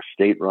remember, or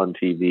state-run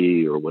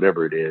TV or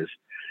whatever it is.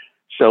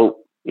 So,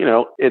 you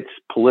know, it's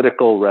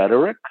political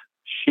rhetoric.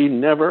 She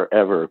never,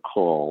 ever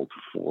called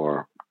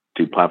for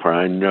deplatforming.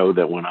 I know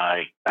that when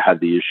I had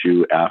the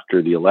issue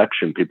after the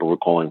election, people were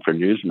calling for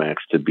Newsmax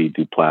to be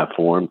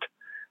deplatformed.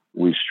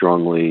 We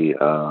strongly,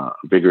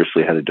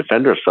 vigorously had to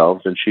defend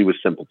ourselves, and she was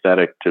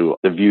sympathetic to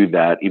the view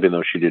that, even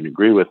though she didn't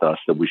agree with us,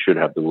 that we should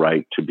have the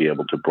right to be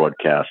able to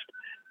broadcast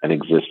and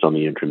exist on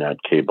the internet,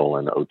 cable,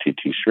 and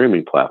OTT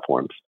streaming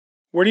platforms.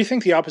 Where do you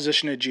think the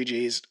opposition to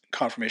Gigi's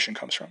confirmation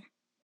comes from?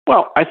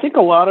 Well, I think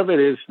a lot of it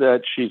is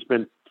that she's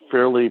been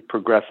fairly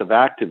progressive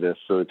activist,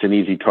 so it's an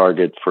easy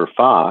target for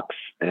Fox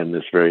in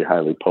this very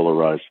highly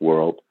polarized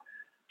world.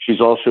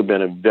 She's also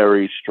been a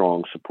very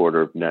strong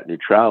supporter of net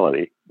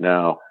neutrality.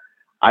 Now,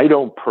 I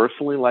don't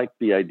personally like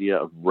the idea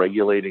of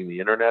regulating the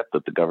internet,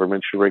 that the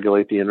government should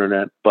regulate the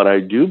internet, but I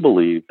do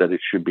believe that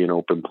it should be an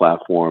open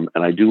platform.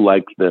 And I do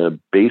like the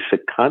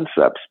basic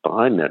concepts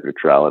behind net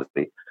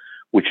neutrality,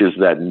 which is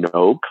that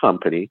no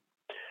company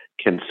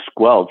can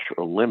squelch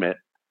or limit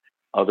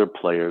other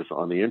players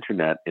on the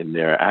internet in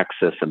their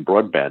access and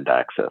broadband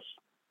access.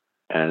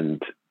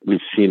 And we've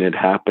seen it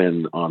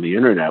happen on the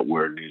internet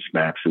where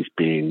Newsmax is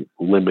being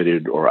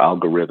limited or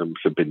algorithms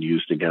have been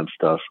used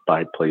against us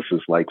by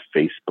places like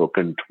Facebook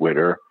and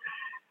Twitter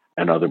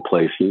and other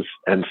places.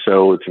 And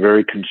so it's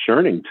very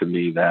concerning to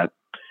me that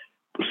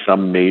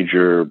some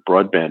major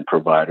broadband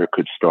provider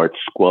could start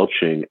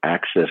squelching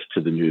access to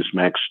the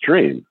Newsmax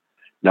stream.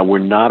 Now, we're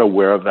not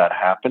aware of that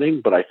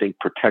happening, but I think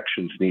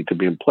protections need to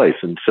be in place.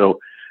 And so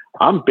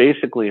I'm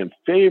basically in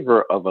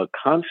favor of a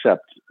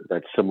concept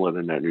that's similar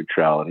to net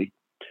neutrality,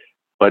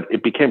 but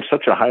it became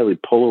such a highly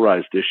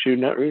polarized issue,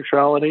 net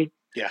neutrality.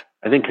 Yeah.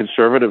 I think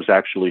conservatives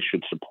actually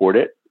should support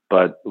it,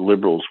 but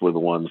liberals were the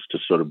ones to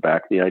sort of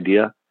back the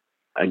idea.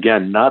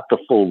 Again, not the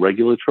full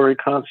regulatory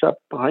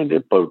concept behind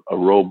it, but a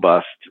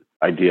robust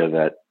idea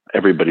that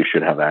everybody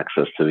should have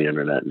access to the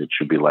internet and it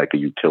should be like a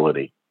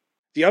utility.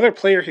 The other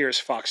player here is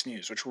Fox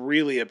News, which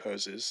really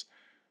opposes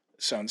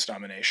Sohn's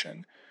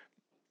nomination.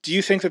 Do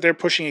you think that they're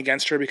pushing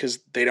against her because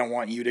they don't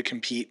want you to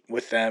compete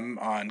with them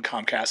on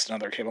Comcast and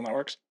other cable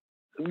networks?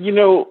 You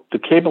know, the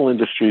cable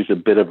industry is a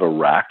bit of a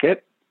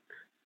racket,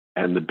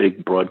 and the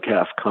big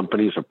broadcast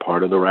companies are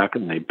part of the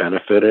racket and they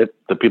benefit it.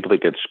 The people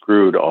that get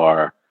screwed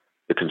are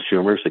the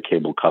consumers, the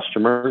cable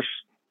customers.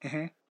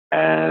 Mm-hmm.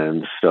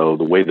 And so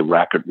the way the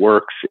racket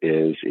works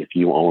is if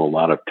you own a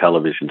lot of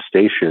television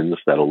stations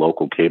that a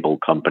local cable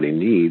company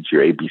needs,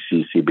 your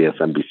ABC, CBS,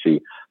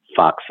 NBC,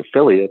 Fox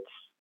affiliates,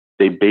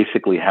 they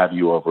basically have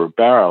you over a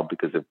barrel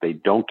because if they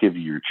don't give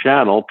you your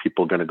channel,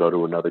 people are going to go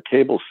to another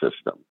cable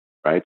system,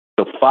 right?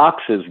 So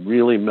Fox has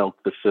really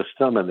milked the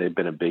system, and they've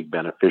been a big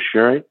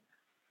beneficiary,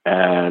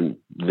 and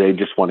they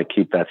just want to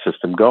keep that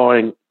system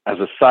going. As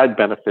a side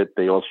benefit,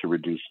 they also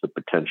reduce the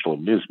potential of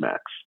Newsmax.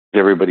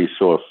 Everybody's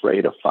so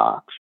afraid of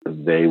Fox,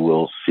 they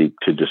will seek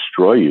to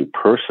destroy you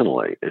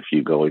personally if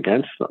you go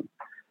against them.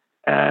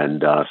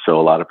 And so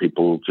a lot of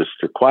people just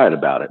are quiet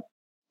about it.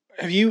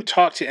 Have you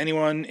talked to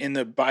anyone in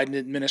the Biden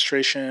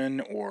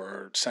administration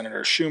or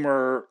Senator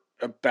Schumer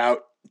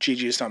about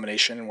Gigi's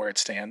nomination and where it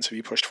stands? Have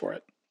you pushed for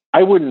it?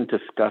 I wouldn't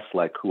discuss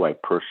like who I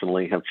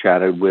personally have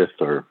chatted with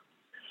or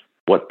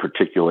what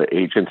particular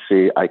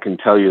agency. I can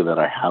tell you that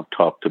I have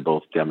talked to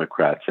both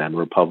Democrats and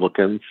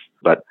Republicans,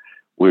 but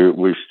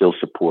we still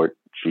support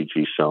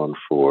Gigi Sohn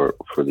for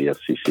the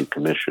FCC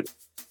commission.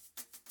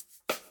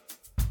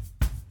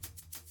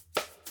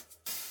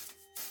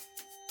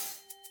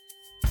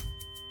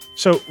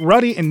 So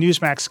Ruddy and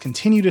Newsmax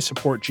continue to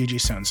support Gigi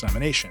Sohn's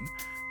nomination,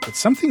 but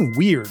something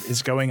weird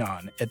is going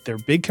on at their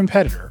big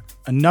competitor,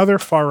 another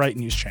far-right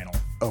news channel,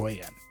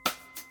 OAN.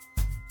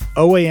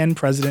 OAN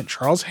President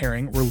Charles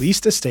Herring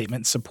released a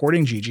statement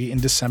supporting Gigi in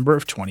December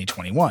of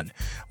 2021,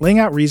 laying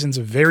out reasons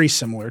very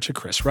similar to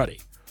Chris Ruddy.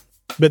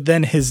 But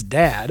then his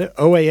dad,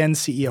 OAN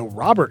CEO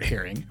Robert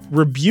Herring,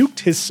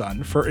 rebuked his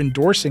son for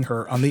endorsing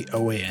her on the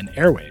OAN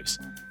airwaves.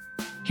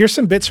 Here's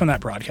some bits from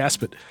that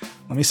broadcast, but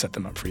let me set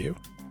them up for you.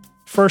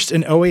 First,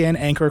 an OAN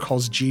anchor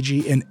calls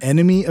Gigi an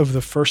enemy of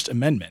the First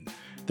Amendment.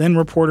 Then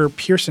reporter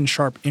Pearson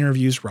Sharp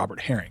interviews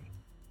Robert Herring.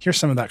 Here's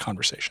some of that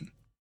conversation.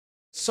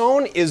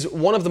 Sohn is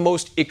one of the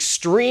most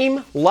extreme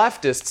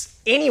leftists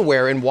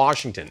anywhere in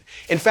Washington.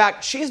 In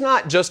fact, she's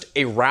not just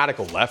a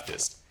radical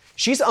leftist.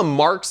 She's a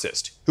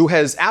Marxist who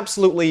has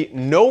absolutely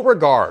no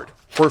regard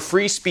for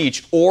free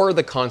speech or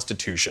the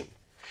Constitution.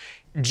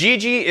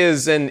 Gigi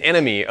is an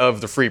enemy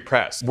of the free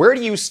press. Where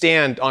do you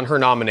stand on her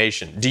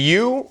nomination? Do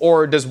you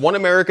or does One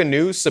American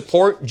News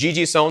support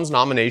Gigi Sohn's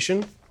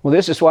nomination? Well,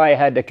 this is why I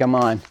had to come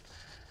on.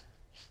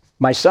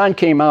 My son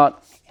came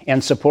out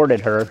and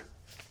supported her,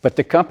 but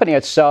the company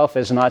itself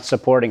is not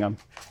supporting him.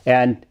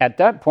 And at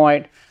that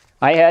point,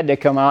 I had to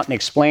come out and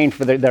explain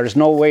there's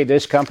no way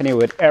this company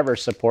would ever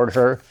support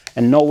her,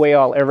 and no way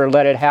I'll ever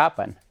let it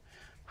happen.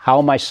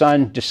 How my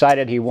son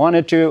decided he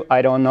wanted to,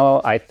 I don't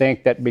know. I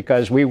think that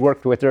because we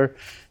worked with her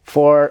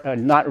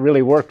not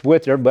really worked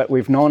with her, but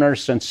we've known her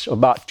since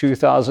about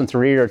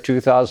 2003 or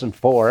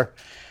 2004.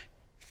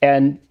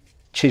 And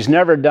she's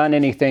never done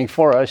anything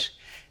for us.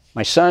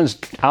 My son's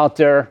out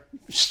there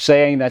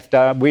saying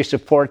that we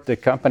support the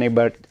company,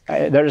 but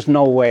there's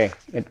no way.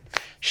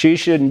 She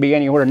shouldn't be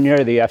anywhere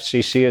near the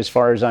FCC as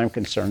far as I'm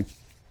concerned.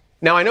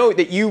 Now, I know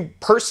that you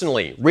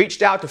personally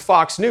reached out to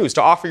Fox News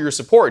to offer your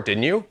support,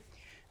 didn't you?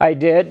 I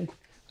did.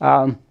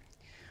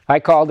 I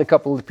called a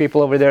couple of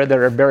people over there that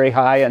are very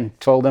high and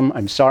told them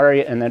I'm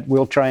sorry and that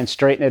we'll try and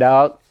straighten it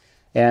out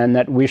and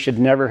that we should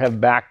never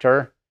have backed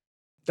her.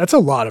 That's a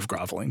lot of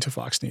groveling to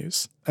Fox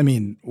News. I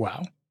mean,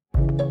 wow.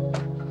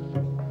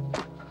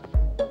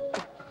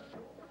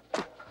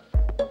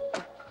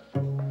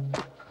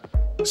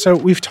 So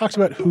we've talked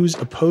about who's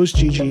opposed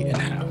Gigi and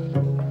how,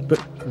 but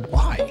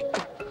why?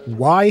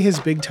 Why has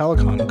Big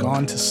Telecom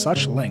gone to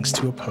such lengths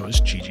to oppose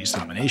Gigi's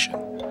nomination?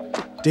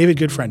 David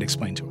Goodfriend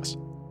explained to us.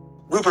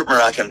 Rupert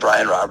Murdoch and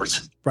Brian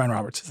Roberts. Brian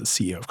Roberts is the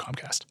CEO of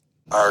Comcast.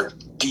 Are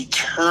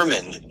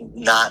determined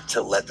not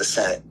to let the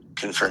Senate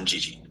confirm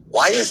Gigi.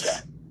 Why is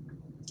that?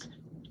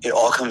 It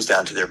all comes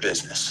down to their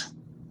business.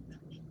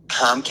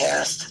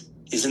 Comcast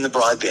is in the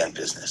broadband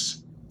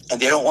business, and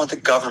they don't want the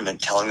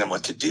government telling them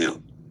what to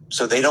do.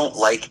 So they don't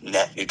like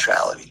net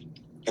neutrality.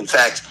 In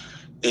fact,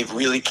 they've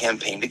really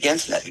campaigned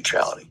against net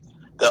neutrality.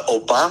 The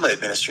Obama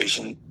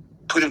administration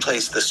put in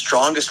place the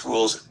strongest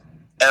rules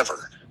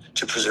ever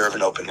to preserve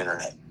an open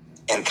internet.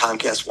 And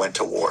Comcast went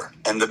to war.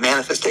 And the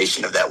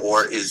manifestation of that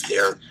war is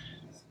their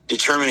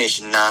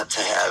determination not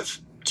to have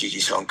Gigi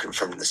Sohn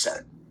confirmed in the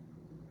Senate.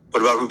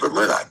 What about Rupert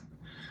Murdoch?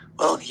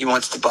 Well, he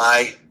wants to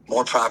buy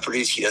more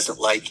properties. He doesn't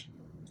like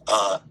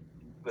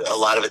a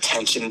lot of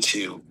attention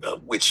to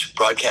which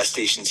broadcast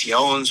stations he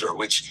owns or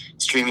which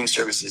streaming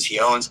services he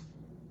owns.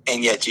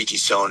 And yet Gigi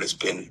Sohn has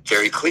been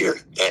very clear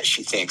that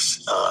she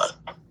thinks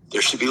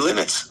there should be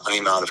limits on the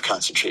amount of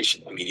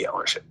concentration in media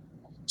ownership.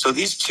 So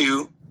these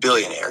two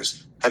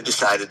billionaires have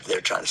decided that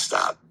they're trying to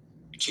stop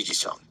Gigi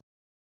Sohn.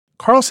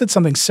 Carl said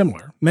something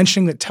similar,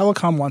 mentioning that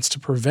Telecom wants to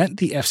prevent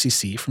the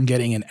FCC from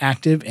getting an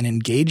active and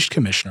engaged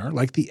commissioner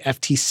like the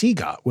FTC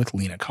got with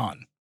Lina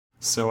Khan.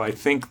 So I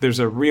think there's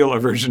a real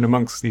aversion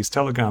amongst these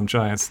telecom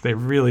giants. They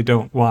really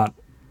don't want,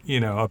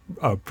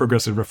 a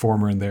progressive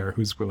reformer in there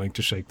who's willing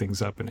to shake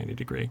things up in any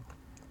degree.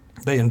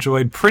 They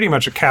enjoyed pretty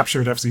much a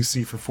captured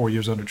FCC for 4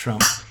 years under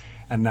Trump.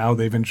 And now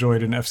they've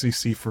enjoyed an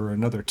FCC for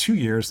another 2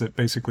 years that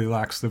basically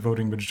lacks the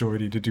voting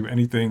majority to do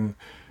anything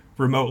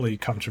remotely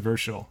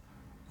controversial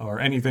or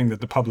anything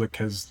that the public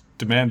has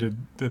demanded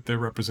that their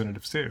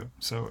representatives do.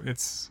 So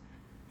it's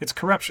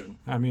corruption.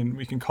 I mean,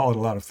 we can call it a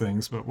lot of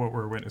things, but what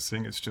we're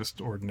witnessing is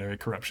just ordinary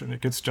corruption.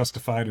 It gets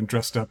justified and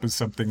dressed up as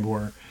something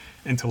more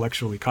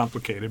intellectually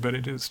complicated, but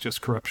it is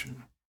just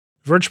corruption.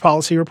 Verge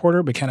policy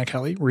reporter McKenna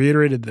Kelly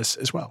reiterated this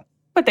as well.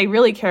 What they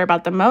really care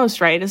about the most,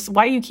 right, is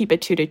why you keep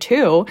it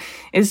 2-2,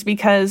 is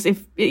because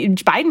if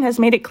Biden has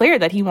made it clear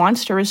that he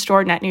wants to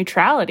restore net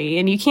neutrality,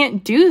 and you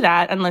can't do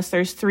that unless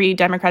there's 3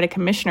 Democratic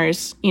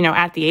commissioners,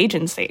 at the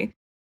agency.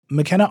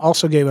 McKenna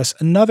also gave us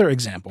another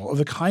example of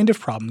the kind of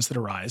problems that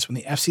arise when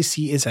the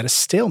FCC is at a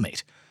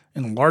stalemate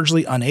and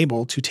largely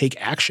unable to take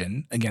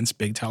action against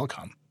big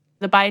telecom.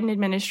 The Biden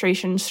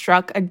administration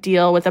struck a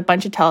deal with a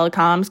bunch of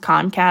telecoms,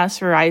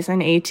 Comcast, Verizon,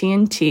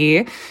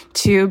 AT&T,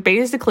 to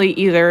basically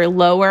either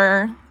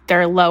lower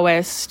their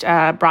lowest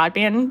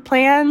broadband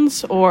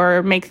plans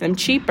or make them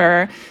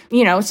cheaper,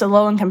 so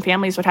low-income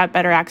families would have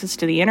better access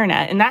to the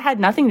internet. And that had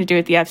nothing to do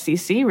with the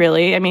FCC,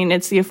 really. I mean,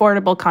 it's the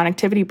Affordable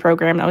Connectivity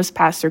Program that was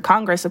passed through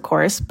Congress, of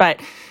course,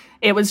 but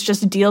it was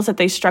just deals that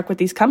they struck with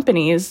these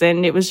companies,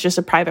 and it was just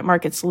a private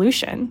market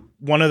solution.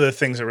 One of the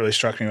things that really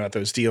struck me about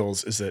those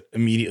deals is that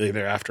immediately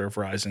thereafter,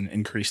 Verizon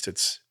increased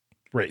its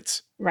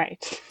rates.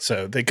 Right.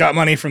 So they got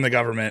money from the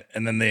government,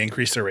 and then they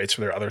increased their rates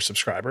for their other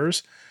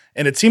subscribers.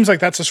 And it seems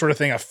like that's the sort of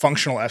thing a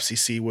functional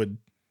FCC would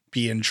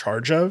be in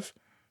charge of.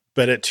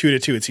 But at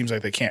 2-2, it seems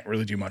like they can't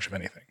really do much of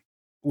anything.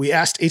 We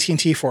asked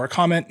AT&T for a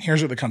comment.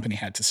 Here's what the company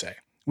had to say.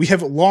 "We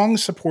have long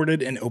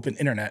supported an open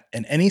internet,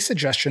 and any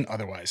suggestion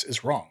otherwise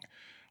is wrong.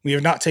 We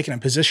have not taken a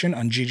position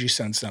on Gigi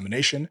Sohn's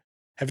nomination,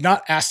 have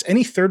not asked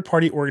any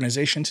third-party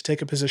organization to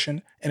take a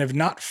position, and have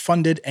not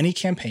funded any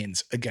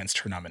campaigns against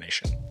her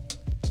nomination."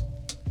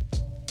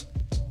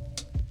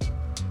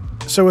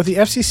 So with the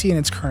FCC in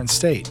its current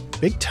state,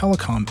 big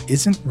telecom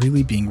isn't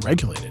really being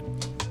regulated.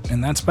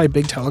 And that's by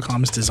big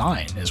telecom's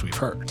design, as we've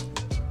heard.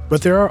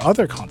 But there are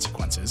other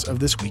consequences of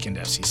this weakened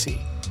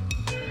FCC.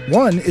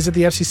 One is that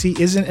the FCC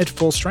isn't at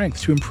full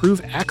strength to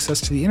improve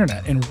access to the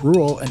internet in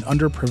rural and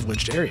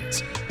underprivileged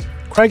areas.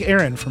 Craig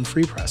Aaron from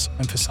Free Press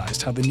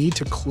emphasized how the need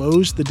to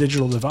close the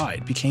digital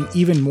divide became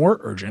even more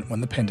urgent when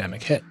the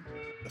pandemic hit.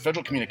 The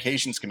Federal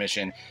Communications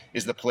Commission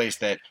is the place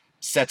that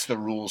sets the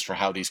rules for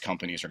how these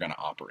companies are going to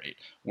operate,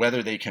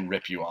 whether they can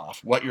rip you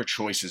off, what your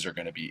choices are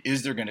going to be,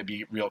 is there going to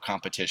be real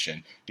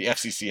competition? The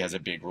FCC has a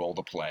big role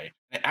to play.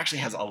 It actually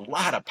has a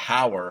lot of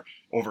power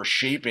over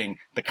shaping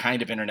the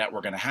kind of internet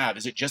we're going to have.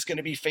 Is it just going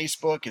to be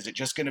Facebook? Is it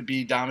just going to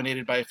be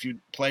dominated by a few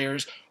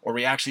players? Or are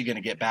we actually going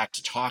to get back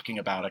to talking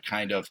about a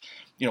kind of,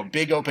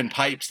 big open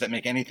pipes that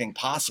make anything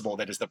possible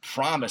that is the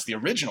promise, the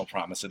original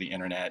promise of the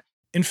internet?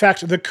 In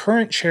fact, the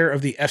current chair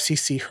of the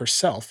FCC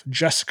herself,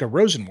 Jessica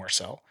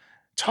Rosenworcel,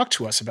 talked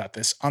to us about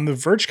this on the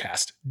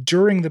Vergecast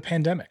during the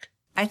pandemic.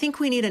 I think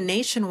we need a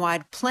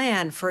nationwide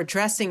plan for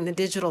addressing the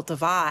digital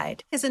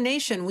divide. As a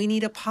nation, we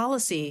need a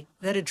policy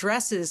that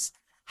addresses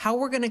how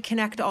we're going to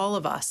connect all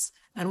of us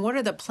and what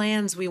are the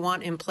plans we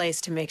want in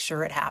place to make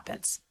sure it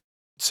happens.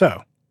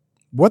 So,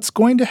 what's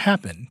going to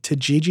happen to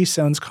Gigi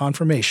Sohn's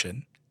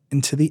confirmation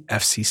into the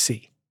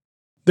FCC?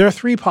 There are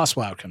 3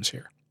 possible outcomes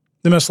here.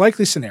 The most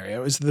likely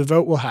scenario is that the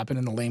vote will happen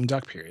in the lame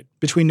duck period,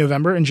 between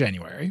November and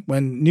January,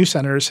 when new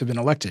senators have been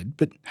elected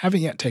but haven't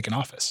yet taken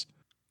office.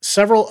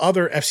 Several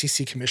other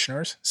FCC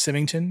commissioners,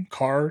 Symington,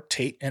 Carr,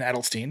 Tate, and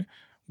Edelstein,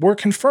 were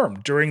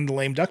confirmed during the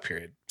lame duck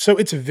period, so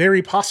it's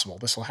very possible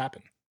this will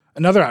happen.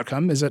 Another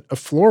outcome is that a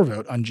floor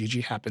vote on Gigi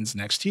happens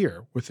next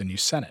year with the new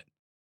Senate.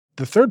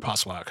 The third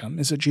possible outcome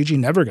is that Gigi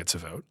never gets a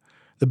vote,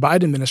 the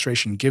Biden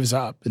administration gives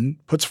up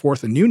and puts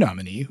forth a new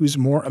nominee who's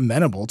more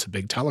amenable to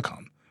big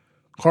telecom.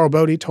 Carl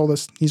Bodie told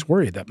us he's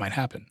worried that might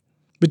happen.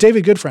 But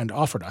David Goodfriend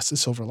offered us a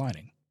silver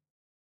lining.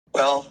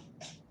 Well,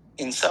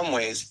 in some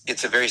ways,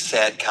 it's a very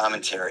sad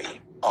commentary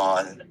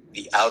on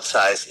the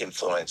outsized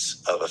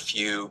influence of a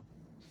few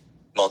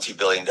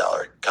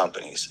multi-billion-dollar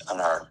companies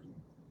on our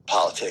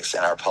politics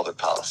and our public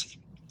policy.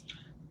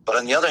 But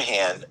on the other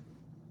hand,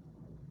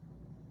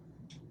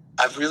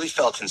 I've really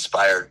felt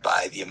inspired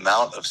by the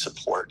amount of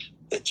support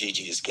that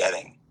Gigi is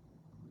getting,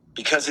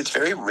 because it's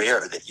very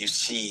rare that you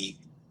see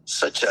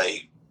such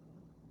a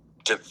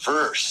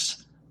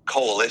diverse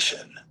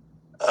coalition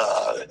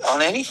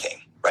on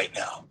anything right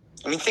now.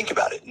 I mean, think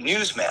about it.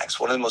 Newsmax,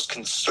 one of the most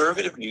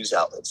conservative news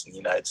outlets in the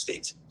United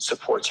States,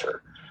 supports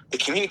her. The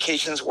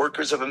Communications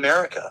Workers of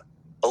America,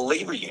 a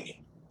labor union,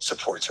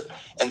 supports her.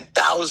 And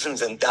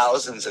thousands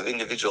of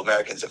individual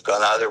Americans have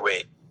gone out of their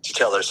way to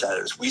tell their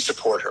senators, we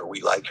support her,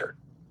 we like her.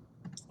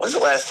 When's the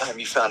last time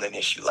you found an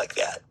issue like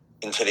that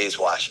in today's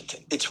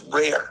Washington? It's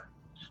rare.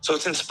 So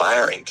it's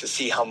inspiring to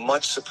see how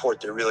much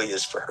support there really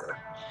is for her.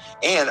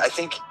 And I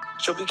think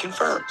she'll be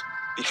confirmed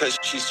because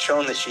she's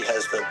shown that she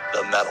has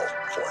the mettle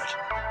for it.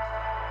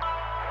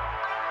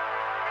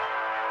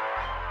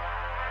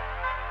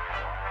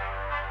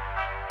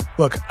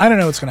 Look, I don't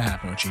know what's going to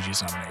happen with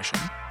Gigi's nomination.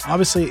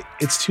 Obviously,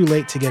 it's too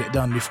late to get it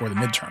done before the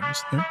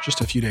midterms. They're just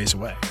a few days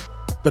away.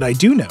 But I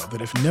do know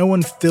that if no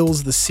one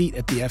fills the seat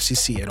at the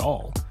FCC at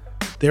all,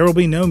 there will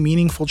be no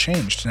meaningful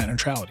change to net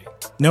neutrality,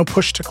 no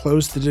push to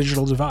close the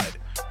digital divide,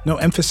 no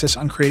emphasis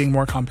on creating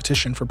more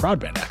competition for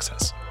broadband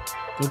access.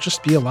 There'll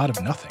just be a lot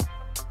of nothing.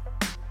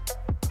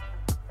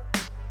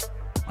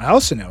 I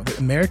also know that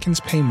Americans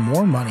pay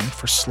more money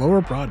for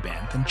slower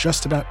broadband than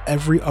just about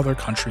every other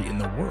country in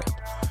the world.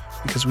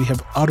 because we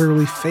have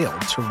utterly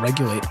failed to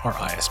regulate our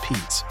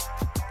ISPs.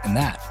 And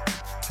that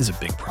is a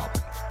big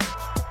problem.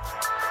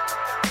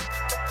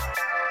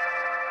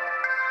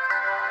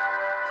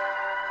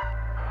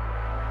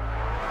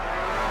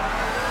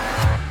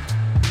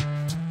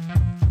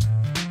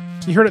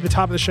 You heard at the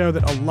top of the show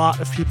that a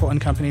lot of people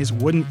and companies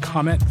wouldn't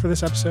comment for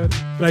this episode,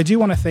 but I do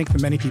want to thank the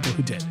many people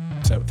who did.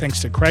 So thanks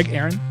to Craig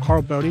Aaron,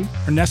 Carl Bodie,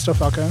 Ernesto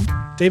Falcone,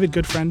 David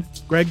Goodfriend,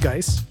 Greg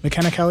Geis,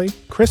 McKenna Kelly,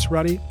 Chris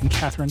Ruddy, and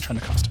Catherine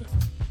Trentacosta.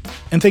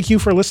 And thank you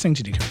for listening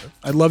to Decoder.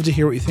 I'd love to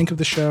hear what you think of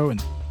the show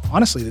and,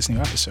 honestly, this new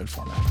episode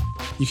format.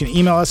 You can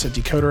email us at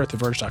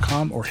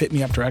decoder@theverge.com or hit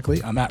me up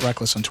directly. I'm at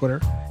Reckless on Twitter.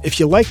 If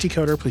you like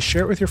Decoder, please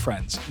share it with your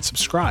friends and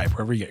subscribe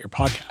wherever you get your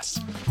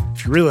podcasts.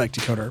 If you really like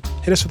Decoder,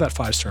 hit us with that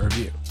 5-star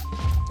review.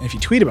 And if you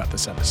tweet about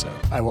this episode,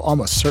 I will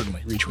almost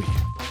certainly retweet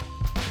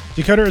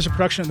you. Decoder is a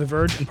production of The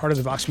Verge and part of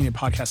the Vox Media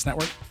Podcast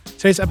Network.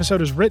 Today's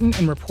episode was written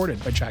and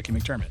reported by Jackie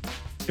McDermott.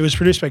 It was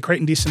produced by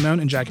Creighton D.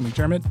 Simone and Jackie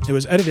McDermott. It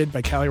was edited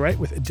by Callie Wright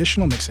with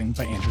additional mixing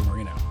by Andrew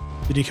Marino.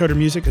 The Decoder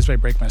music is by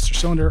Breakmaster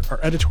Cylinder.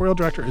 Our editorial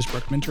director is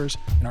Brooke Minters,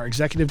 and our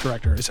executive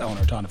director is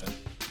Eleanor Donovan.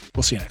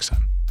 We'll see you next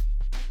time.